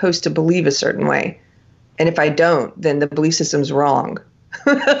 I'm supposed to believe a certain way. And if I don't, then the belief system's wrong.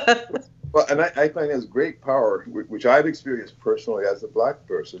 Well, and I find there's great power, which I've experienced personally as a Black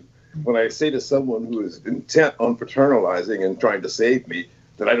person, when I say to someone who is intent on paternalizing and trying to save me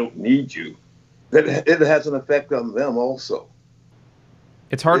that I don't need you, that it has an effect on them also.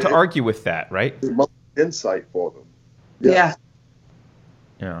 It's hard to argue with that, right? It's insight for them. Yeah.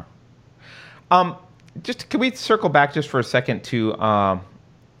 Yeah. Can we circle back just for a second to,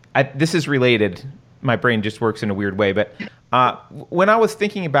 this is related. My brain just works in a weird way, but when I was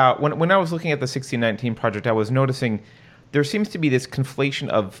thinking about, when I was looking at the 1619 Project, I was noticing there seems to be this conflation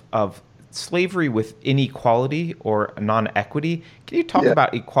of slavery with inequality or non-equity. Can you talk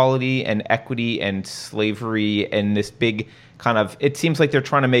about equality and equity and slavery and this big kind of, it seems like they're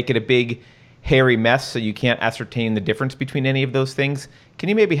trying to make it a big hairy mess so you can't ascertain the difference between any of those things. Can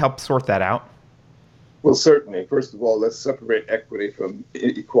you maybe help sort that out? Well, certainly. First of all, let's separate equity from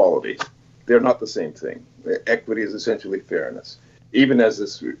equality. They're not the same thing. Equity is essentially fairness. Even as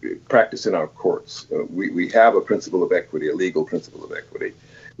this practice in our courts, we have a principle of equity, a legal principle of equity,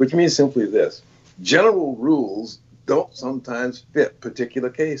 which means simply this: general rules don't sometimes fit particular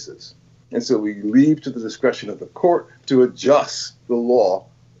cases. And so we leave to the discretion of the court to adjust the law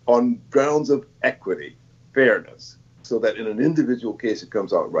on grounds of equity, fairness, so that in an individual case it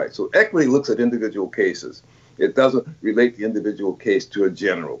comes out right. So equity looks at individual cases. It doesn't relate the individual case to a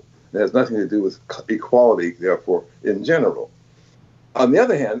general. It has nothing to do with equality, therefore, in general. On the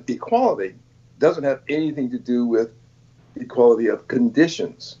other hand, equality doesn't have anything to do with equality of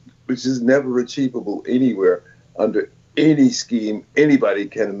conditions, which is never achievable anywhere under any scheme anybody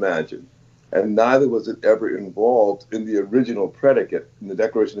can imagine. And neither was it ever involved in the original predicate in the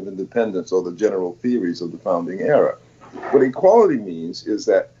Declaration of Independence or the general theories of the founding era. What equality means is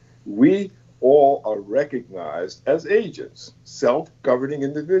that we all are recognized as agents, self-governing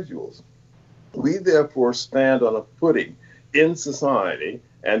individuals. We therefore stand on a footing in society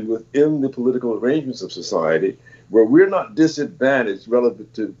and within the political arrangements of society where we're not disadvantaged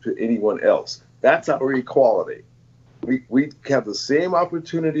relative to anyone else. That's our equality. We have the same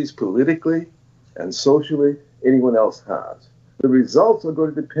opportunities politically and socially anyone else has. The results are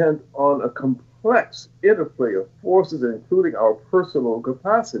going to depend on a complex interplay of forces, including our personal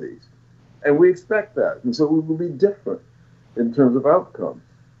capacities. And we expect that. And so we will be different in terms of outcomes.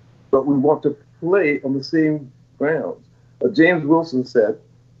 But we want to play on the same grounds. James Wilson said,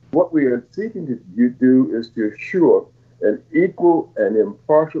 what we are seeking to do is to assure an equal and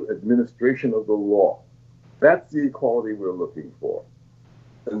impartial administration of the law. That's the equality we're looking for.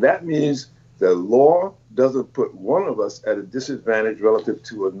 And that means the law doesn't put one of us at a disadvantage relative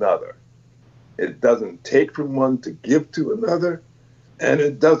to another. It doesn't take from one to give to another, and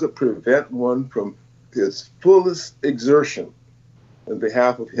it doesn't prevent one from his fullest exertion on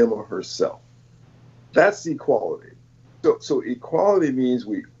behalf of him or herself. That's equality. So equality means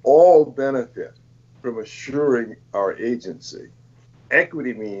we all benefit from assuring our agency.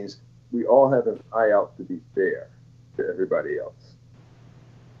 Equity means we all have an eye out to be fair to everybody else.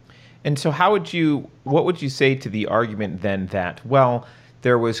 And so what would you say to the argument then that, well,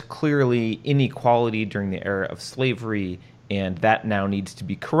 there was clearly inequality during the era of slavery, and that now needs to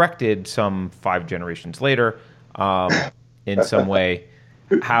be corrected some 5 generations later in some way?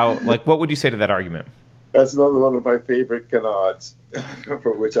 What would you say to that argument? That's another one of my favorite canards,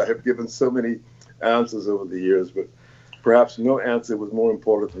 for which I have given so many answers over the years, but perhaps no answer was more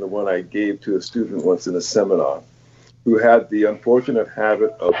important than the one I gave to a student once in a seminar who had the unfortunate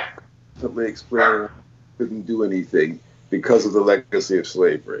habit of constantly explaining he couldn't do anything because of the legacy of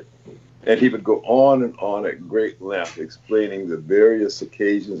slavery. And he would go on and on at great length explaining the various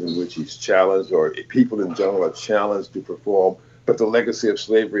occasions in which he's challenged, or people in general are challenged to perform, but the legacy of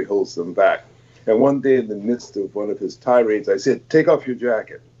slavery holds them back. And one day in the midst of one of his tirades, I said, "Take off your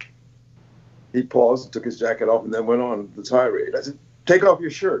jacket." He paused and took his jacket off and then went on the tirade. I said, "Take off your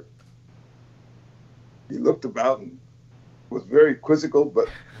shirt." He looked about and was very quizzical, but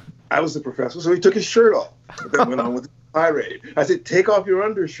I was the professor, so he took his shirt off and then went on with the tirade. I said, "Take off your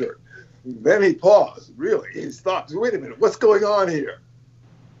undershirt." Then he paused, really. He stopped. Wait a minute, what's going on here?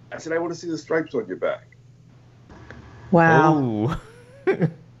 I said, "I want to see the stripes on your back." Wow.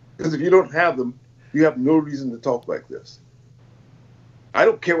 Because if you don't have them, you have no reason to talk like this. I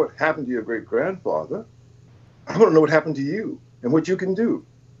don't care what happened to your great-grandfather. I want to know what happened to you and what you can do.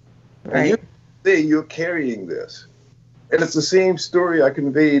 Right. And you say you're carrying this. And it's the same story I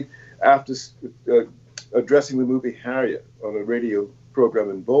conveyed after addressing the movie Harriet on a radio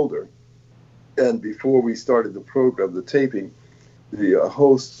program in Boulder. And before we started the program, the taping, the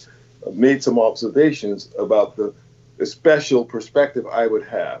host made some observations about the special perspective I would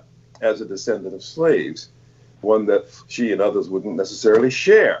have as a descendant of slaves, one that she and others wouldn't necessarily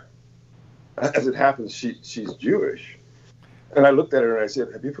share. As it happens, she's Jewish. And I looked at her and I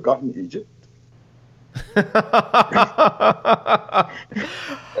said, "Have you forgotten Egypt?"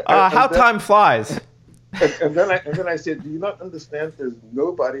 How time flies. And then I said, "Do you not understand there's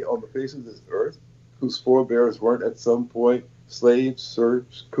nobody on the face of this earth whose forebears weren't at some point slaves,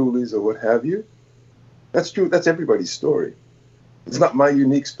 serfs, coolies, or what have you?" That's true. That's everybody's story. It's not my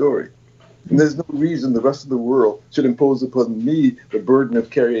unique story. And there's no reason the rest of the world should impose upon me the burden of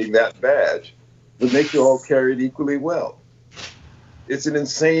carrying that badge when they can all carry it equally well. It's an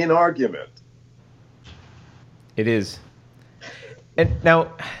insane argument. It is. And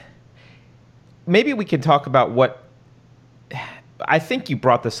now, maybe we can talk about what, I think you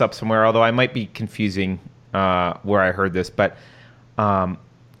brought this up somewhere, although I might be confusing where I heard this, but,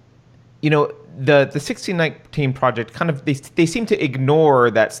 the 1619 Project kind of, they seem to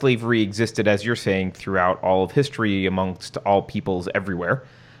ignore that slavery existed, as you're saying, throughout all of history amongst all peoples everywhere.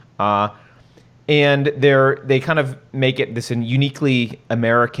 And they kind of make it this uniquely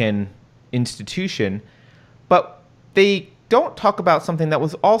American institution, but they don't talk about something that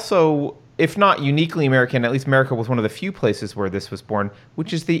was also, if not uniquely American, at least America was one of the few places where this was born,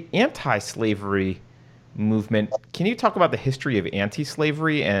 which is the anti-slavery movement. Can you talk about the history of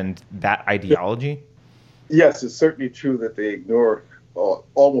anti-slavery and that ideology? Yes, it's certainly true that they ignore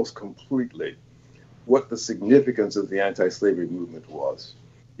almost completely what the significance of the anti-slavery movement was,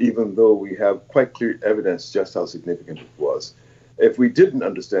 even though we have quite clear evidence just how significant it was. If we didn't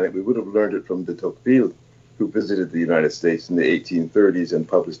understand it, we would have learned it from de Tocqueville, who visited the United States in the 1830s and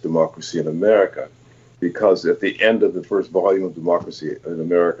published Democracy in America. Because at the end of the first volume of Democracy in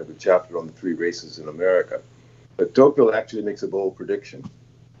America, the chapter on the three races in America, Tocqueville actually makes a bold prediction.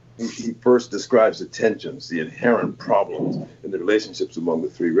 He first describes the tensions, the inherent problems in the relationships among the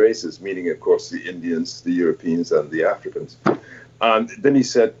three races, meaning, of course, the Indians, the Europeans, and the Africans. Then he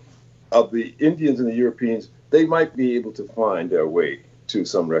said, of the Indians and the Europeans, they might be able to find their way to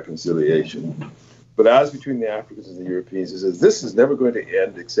some reconciliation. But as between the Africans and the Europeans, he says, this is never going to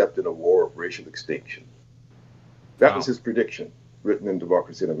end except in a war of racial extinction. That was his prediction, written in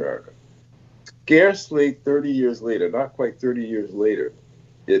Democracy in America. Scarcely 30 years later, not quite 30 years later,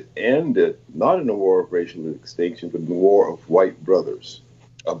 it ended not in a war of racial extinction, but in a war of white brothers,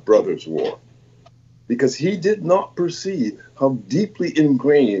 a brothers' war. Because he did not perceive how deeply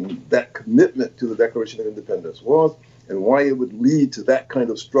ingrained that commitment to the Declaration of Independence was, and why it would lead to that kind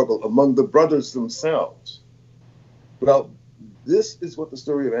of struggle among the brothers themselves. Well, this is what the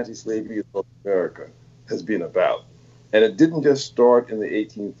story of anti-slavery in North America has been about. And it didn't just start in the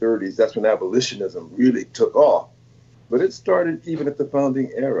 1830s. That's when abolitionism really took off. But it started even at the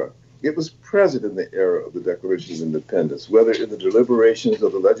founding era. It was present in the era of the Declaration of Independence, whether in the deliberations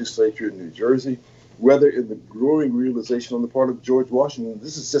of the legislature in New Jersey, whether in the growing realization on the part of George Washington,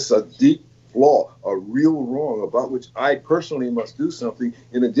 this is just a deep flaw, a real wrong about which I personally must do something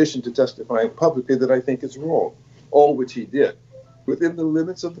in addition to testifying publicly that I think is wrong, all which he did within the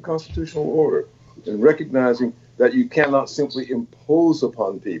limits of the constitutional order, and recognizing that you cannot simply impose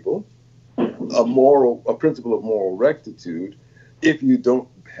upon people a principle of moral rectitude if you don't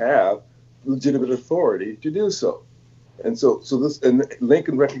have legitimate authority to do so. And and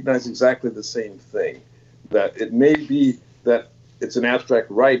Lincoln recognized exactly the same thing, that it may be that it's an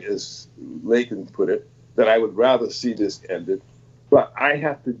abstract right, as Lincoln put it, that I would rather see this ended, but I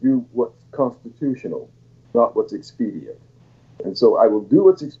have to do what's constitutional, not what's expedient. And so I will do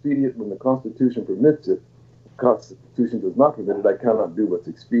what's expedient when the Constitution permits it. If the Constitution does not permit it, I cannot do what's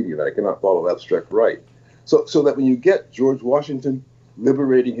expedient. I cannot follow abstract right. So that when you get George Washington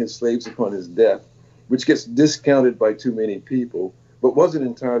liberating his slaves upon his death, which gets discounted by too many people, but wasn't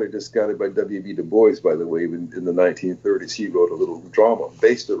entirely discounted by W.B. Du Bois, by the way. In the 1930s, he wrote a little drama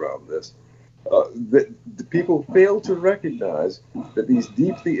based around this. The people failed to recognize that these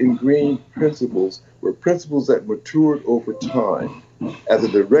deeply ingrained principles were principles that matured over time as a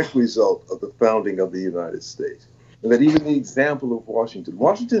direct result of the founding of the United States. And that even the example of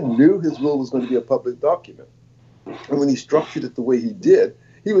Washington knew his will was going to be a public document. And when he structured it the way he did,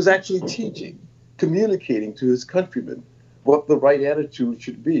 he was actually teaching, communicating to his countrymen what the right attitude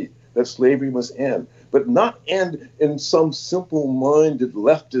should be, that slavery must end, but not end in some simple-minded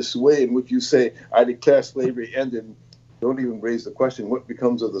leftist way in which you say, I declare slavery ended, don't even raise the question, what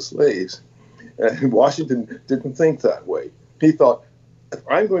becomes of the slaves? And Washington didn't think that way. He thought, if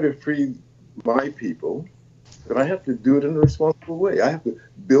I'm going to free my people, then I have to do it in a responsible way. I have to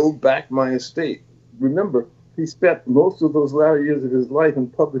build back my estate. Remember, he spent most of those latter years of his life in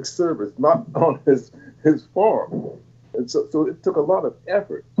public service, not on his farm. And so it took a lot of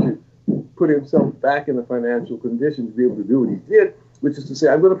effort to put himself back in a financial condition to be able to do what he did, which is to say,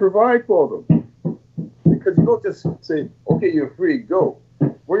 I'm going to provide for them. Because you don't just say, okay, you're free, go.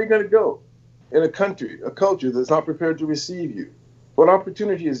 Where are you going to go? In a culture that's not prepared to receive you. What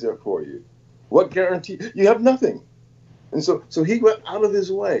opportunity is there for you? What guarantee? You have nothing. And so he went out of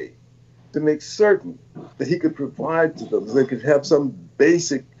his way to make certain that he could provide to them, so they could have some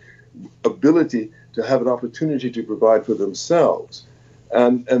basic ability to have an opportunity to provide for themselves.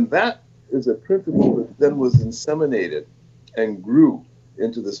 And that is a principle that then was inseminated and grew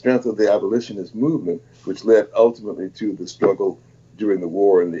into the strength of the abolitionist movement, which led ultimately to the struggle during the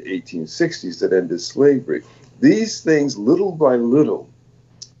war in the 1860s that ended slavery. These things, little by little,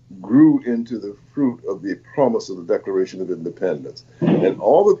 grew into the fruit of the promise of the Declaration of Independence. And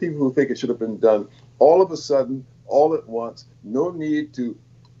all the people who think it should have been done all of a sudden, all at once, no need to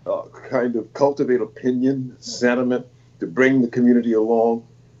kind of cultivate opinion, sentiment, to bring the community along,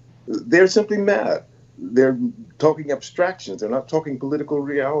 they're simply mad. They're talking abstractions. They're not talking political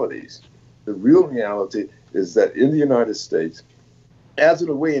realities. The real reality is that in the United States, as in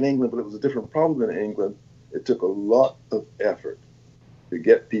a way in England, but it was a different problem in England, it took a lot of effort to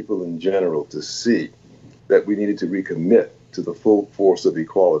get people in general to see that we needed to recommit to the full force of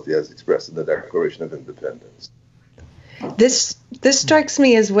equality as expressed in the Declaration of Independence. This strikes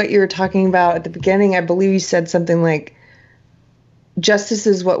me as what you were talking about at the beginning. I believe you said something like, justice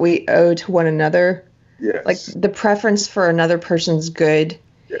is what we owe to one another. Yes. Like the preference for another person's good.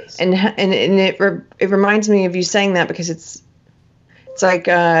 Yes. And it reminds me of you saying that, because it's like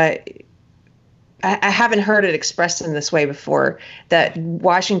I haven't heard it expressed in this way before, that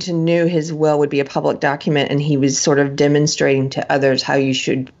Washington knew his will would be a public document, and he was sort of demonstrating to others how you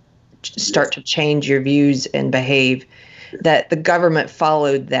should start to change your views and behave, that the government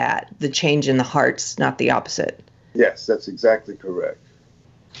followed that, the change in the hearts, not the opposite. Yes, that's exactly correct.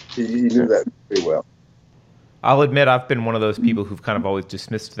 He knew that very well. I'll admit I've been one of those people who've kind of always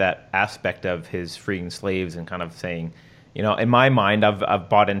dismissed that aspect of his freeing slaves and kind of saying, in my mind, I've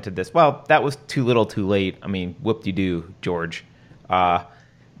bought into this. Well, that was too little, too late. I mean, whoop-de-doo, George.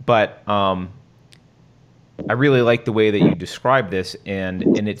 But I really like the way that you describe this,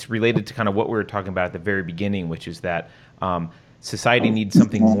 and it's related to kind of what we were talking about at the very beginning, which is that society needs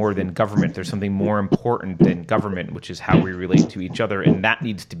something more than government. There's something more important than government, which is how we relate to each other, and that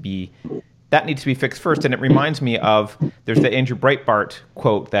needs to be fixed first. And it reminds me of, there's the Andrew Breitbart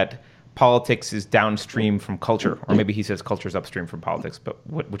quote that politics is downstream from culture, or maybe he says culture is upstream from politics, but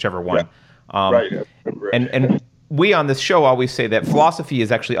whichever one. Yeah. Right. And we on this show always say that philosophy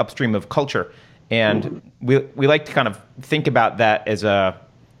is actually upstream of culture, and we like to kind of think about that as a,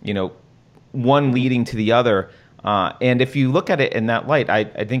 one leading to the other. And if you look at it in that light,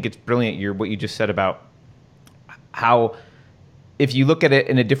 I think it's brilliant. What you just said about how, if you look at it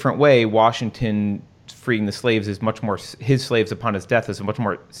in a different way, Washington freeing the slaves is much more, his slaves upon his death is a much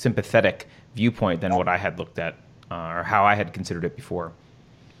more sympathetic viewpoint than what I had looked at or how I had considered it before.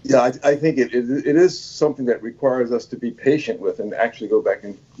 Yeah, I think it is something that requires us to be patient with and actually go back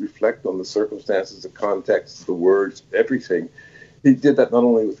and reflect on the circumstances, the context, the words, everything. He did that not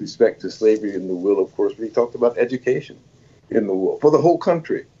only with respect to slavery in the will, of course, but he talked about education in the will for the whole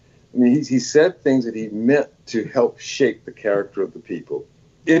country. I mean, he said things that he meant to help shape the character of the people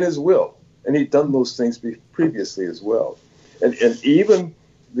in his will. And he'd done those things previously as well. And even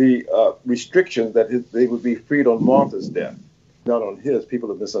the restriction that they would be freed on Martha's death, not on his, people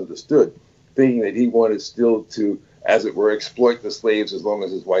have misunderstood, thinking that he wanted still to, as it were, exploit the slaves as long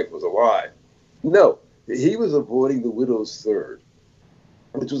as his wife was alive. No, he was avoiding the widow's third,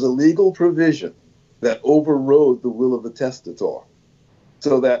 which was a legal provision that overrode the will of the testator.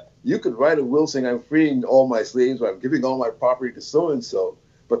 So that you could write a will saying, I'm freeing all my slaves, or I'm giving all my property to so-and-so,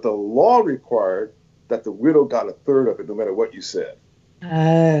 but the law required that the widow got a third of it, no matter what you said.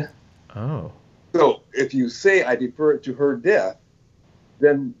 Oh. So if you say, I defer it to her death,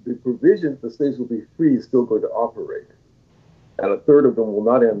 then the provision the slaves will be free is still going to operate. And a third of them will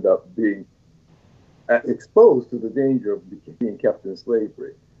not end up being exposed to the danger of being kept in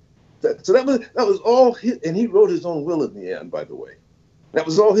slavery. So that was all his, and he wrote his own will in the end, by the way. That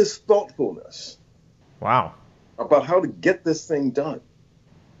was all his thoughtfulness. Wow. About how to get this thing done.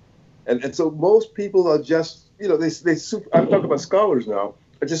 And so most people are just, I'm talking about scholars now,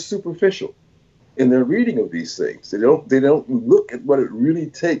 are just superficial in their reading of these things. They don't look at what it really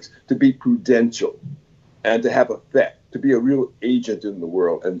takes to be prudential and to have effect, to be a real agent in the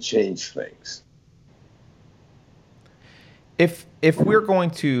world and change things. If we're going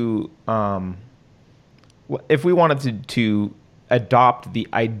to, if we wanted to adopt the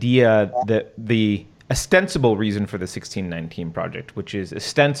idea that the ostensible reason for the 1619 Project, which is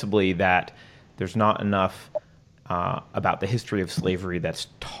ostensibly that there's not enough about the history of slavery that's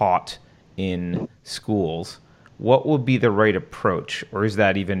taught in schools, what would be the right approach? Or is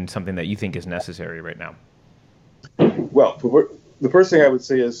that even something that you think is necessary right now? Well, the first thing I would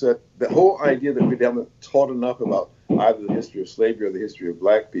say is that the whole idea that we haven't taught enough about either the history of slavery or the history of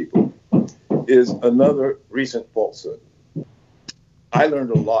black people is another recent falsehood. I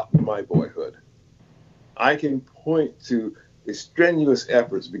learned a lot in my boyhood. I can point to the strenuous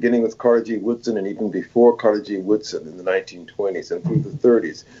efforts beginning with Carter G. Woodson and even before Carter G. Woodson in the 1920s and through the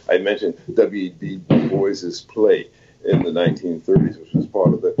 30s. I mentioned W.B. Du Bois's play in the 1930s, which was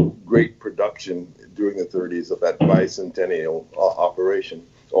part of the great production during the 30s of that bicentennial operation,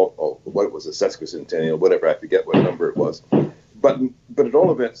 or what it was, a sesquicentennial, whatever, I forget what number it was. But at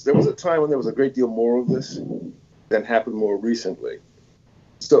all events, there was a time when there was a great deal more of this than happened more recently.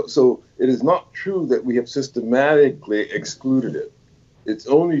 So it is not true that we have systematically excluded it. It's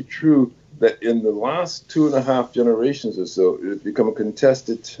only true that in the last 2.5 generations or so, it has become a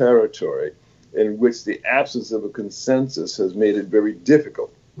contested territory in which the absence of a consensus has made it very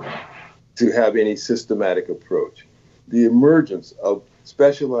difficult to have any systematic approach. The emergence of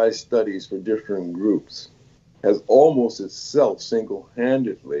specialized studies for different groups has almost itself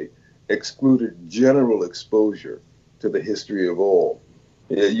single-handedly excluded general exposure to the history of all.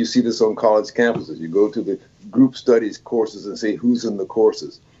 You see this on college campuses. You go to the group studies courses and say who's in the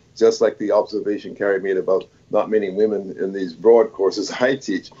courses, just like the observation Carrie made about not many women in these broad courses I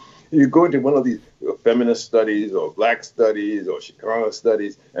teach. You go into one of these feminist studies or black studies or Chicano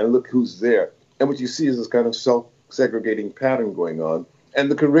studies and look who's there. And what you see is this kind of self-segregating pattern going on.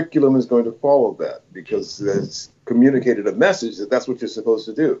 And the curriculum is going to follow that because it's communicated a message that that's what you're supposed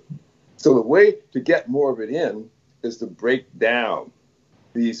to do. So the way to get more of it in is to break down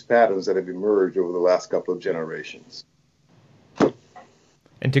these patterns that have emerged over the last couple of generations.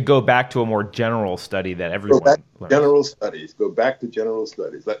 And to go back to a more general study that everyone Go back to learns. general studies. Go back to general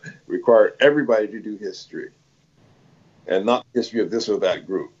studies that require everybody to do history and not history of this or that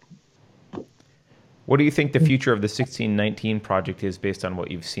group. What do you think the future of the 1619 project is based on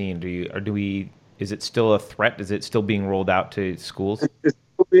what you've seen? Is it still a threat? Is it still being rolled out to schools? It's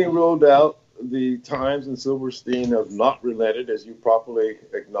still being rolled out. The Times and Silverstein have not relented, as you properly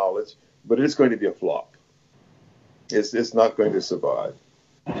acknowledged, but it's going to be a flop. It's not going to survive.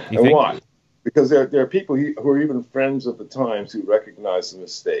 You think? Why? Because there are people who are even friends of the Times who recognize the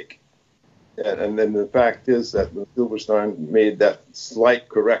mistake. And then the fact is that when Silverstein made that slight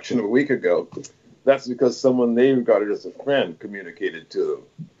correction a week ago, that's because someone they regarded as a friend communicated to them,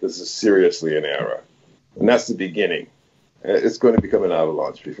 this is seriously an error. And that's the beginning. It's going to become an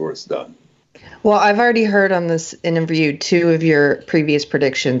avalanche before it's done. Well, I've already heard on this interview 2 of your previous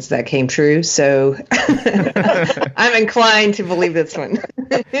predictions that came true, so I'm inclined to believe this one.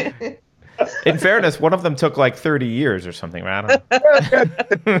 In fairness, one of them took like 30 years or something, right? I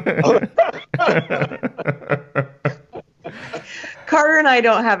don't know. Carter and I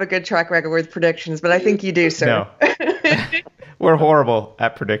don't have a good track record with predictions, but I think you do, sir. No. We're horrible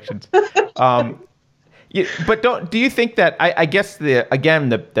at predictions. But do you think that, I guess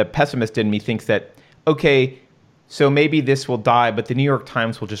the pessimist in me thinks that, okay, so maybe this will die, but the New York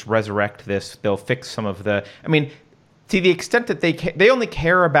Times will just resurrect this. They'll fix some of to the extent that they only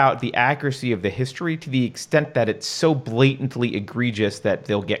care about the accuracy of the history to the extent that it's so blatantly egregious that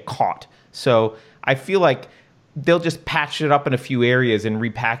they'll get caught. So I feel like they'll just patch it up in a few areas and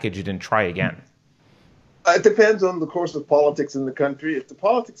repackage it and try again. It depends on the course of politics in the country. If the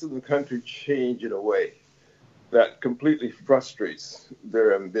politics in the country change in a way that completely frustrates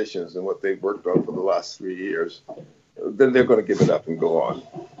their ambitions and what they've worked on for the last 3 years, then they're going to give it up and go on.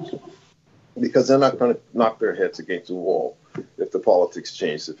 Because they're not going to knock their heads against the wall if the politics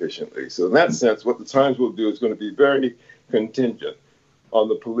change sufficiently. So in that sense, what the Times will do is going to be very contingent on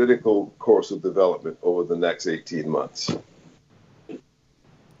the political course of development over the next 18 months.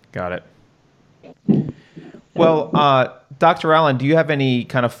 Got it. Well, Dr. Allen, do you have any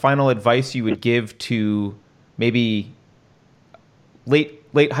kind of final advice you would give to maybe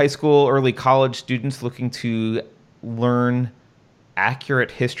late high school, early college students looking to learn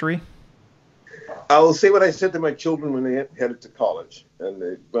accurate history? I will say what I said to my children when they headed to college and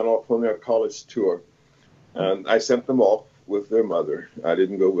they went off on their college tour. And I sent them off with their mother. I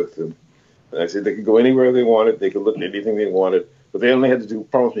didn't go with them. And I said they could go anywhere they wanted. They could look at anything they wanted. But they only had to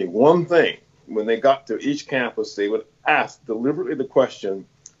promise me one thing. When they got to each campus, they would ask deliberately the question,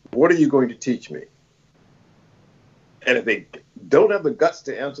 what are you going to teach me? And if they don't have the guts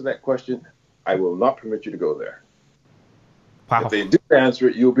to answer that question, I will not permit you to go there. Wow. If they do answer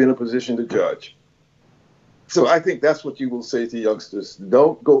it, you'll be in a position to judge. So I think that's what you will say to youngsters.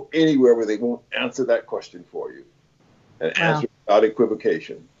 Don't go anywhere where they won't answer that question for you. And answer without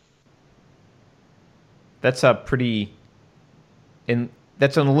equivocation. That's that's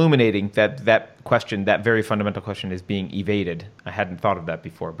an illuminating that question, that very fundamental question is being evaded. I hadn't thought of that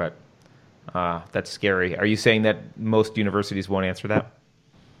before, but that's scary. Are you saying that most universities won't answer that?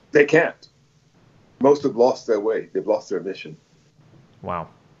 They can't. Most have lost their way. They've lost their mission. Wow.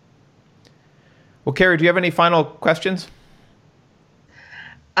 Well, Carrie, do you have any final questions?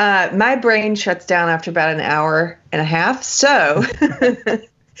 My brain shuts down after about an hour and a half, so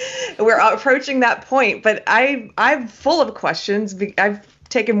we're approaching that point. But I'm full of questions. I've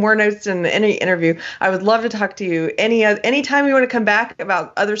taken more notes than any interview. I would love to talk to you anytime you want to come back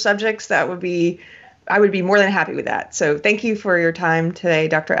about other subjects. I would be more than happy with that. So thank you for your time today,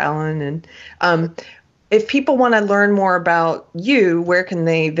 Dr. Allen. And if people want to learn more about you, where can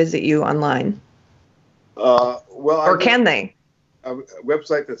they visit you online? Can they? A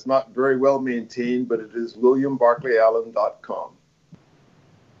website that's not very well maintained, but it is williambarclayallen.com.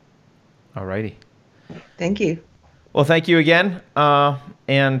 All righty. Thank you. Well, thank you again,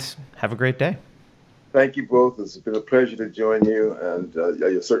 and have a great day. Thank you both. It's been a pleasure to join you, and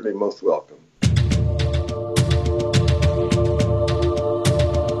you're certainly most welcome.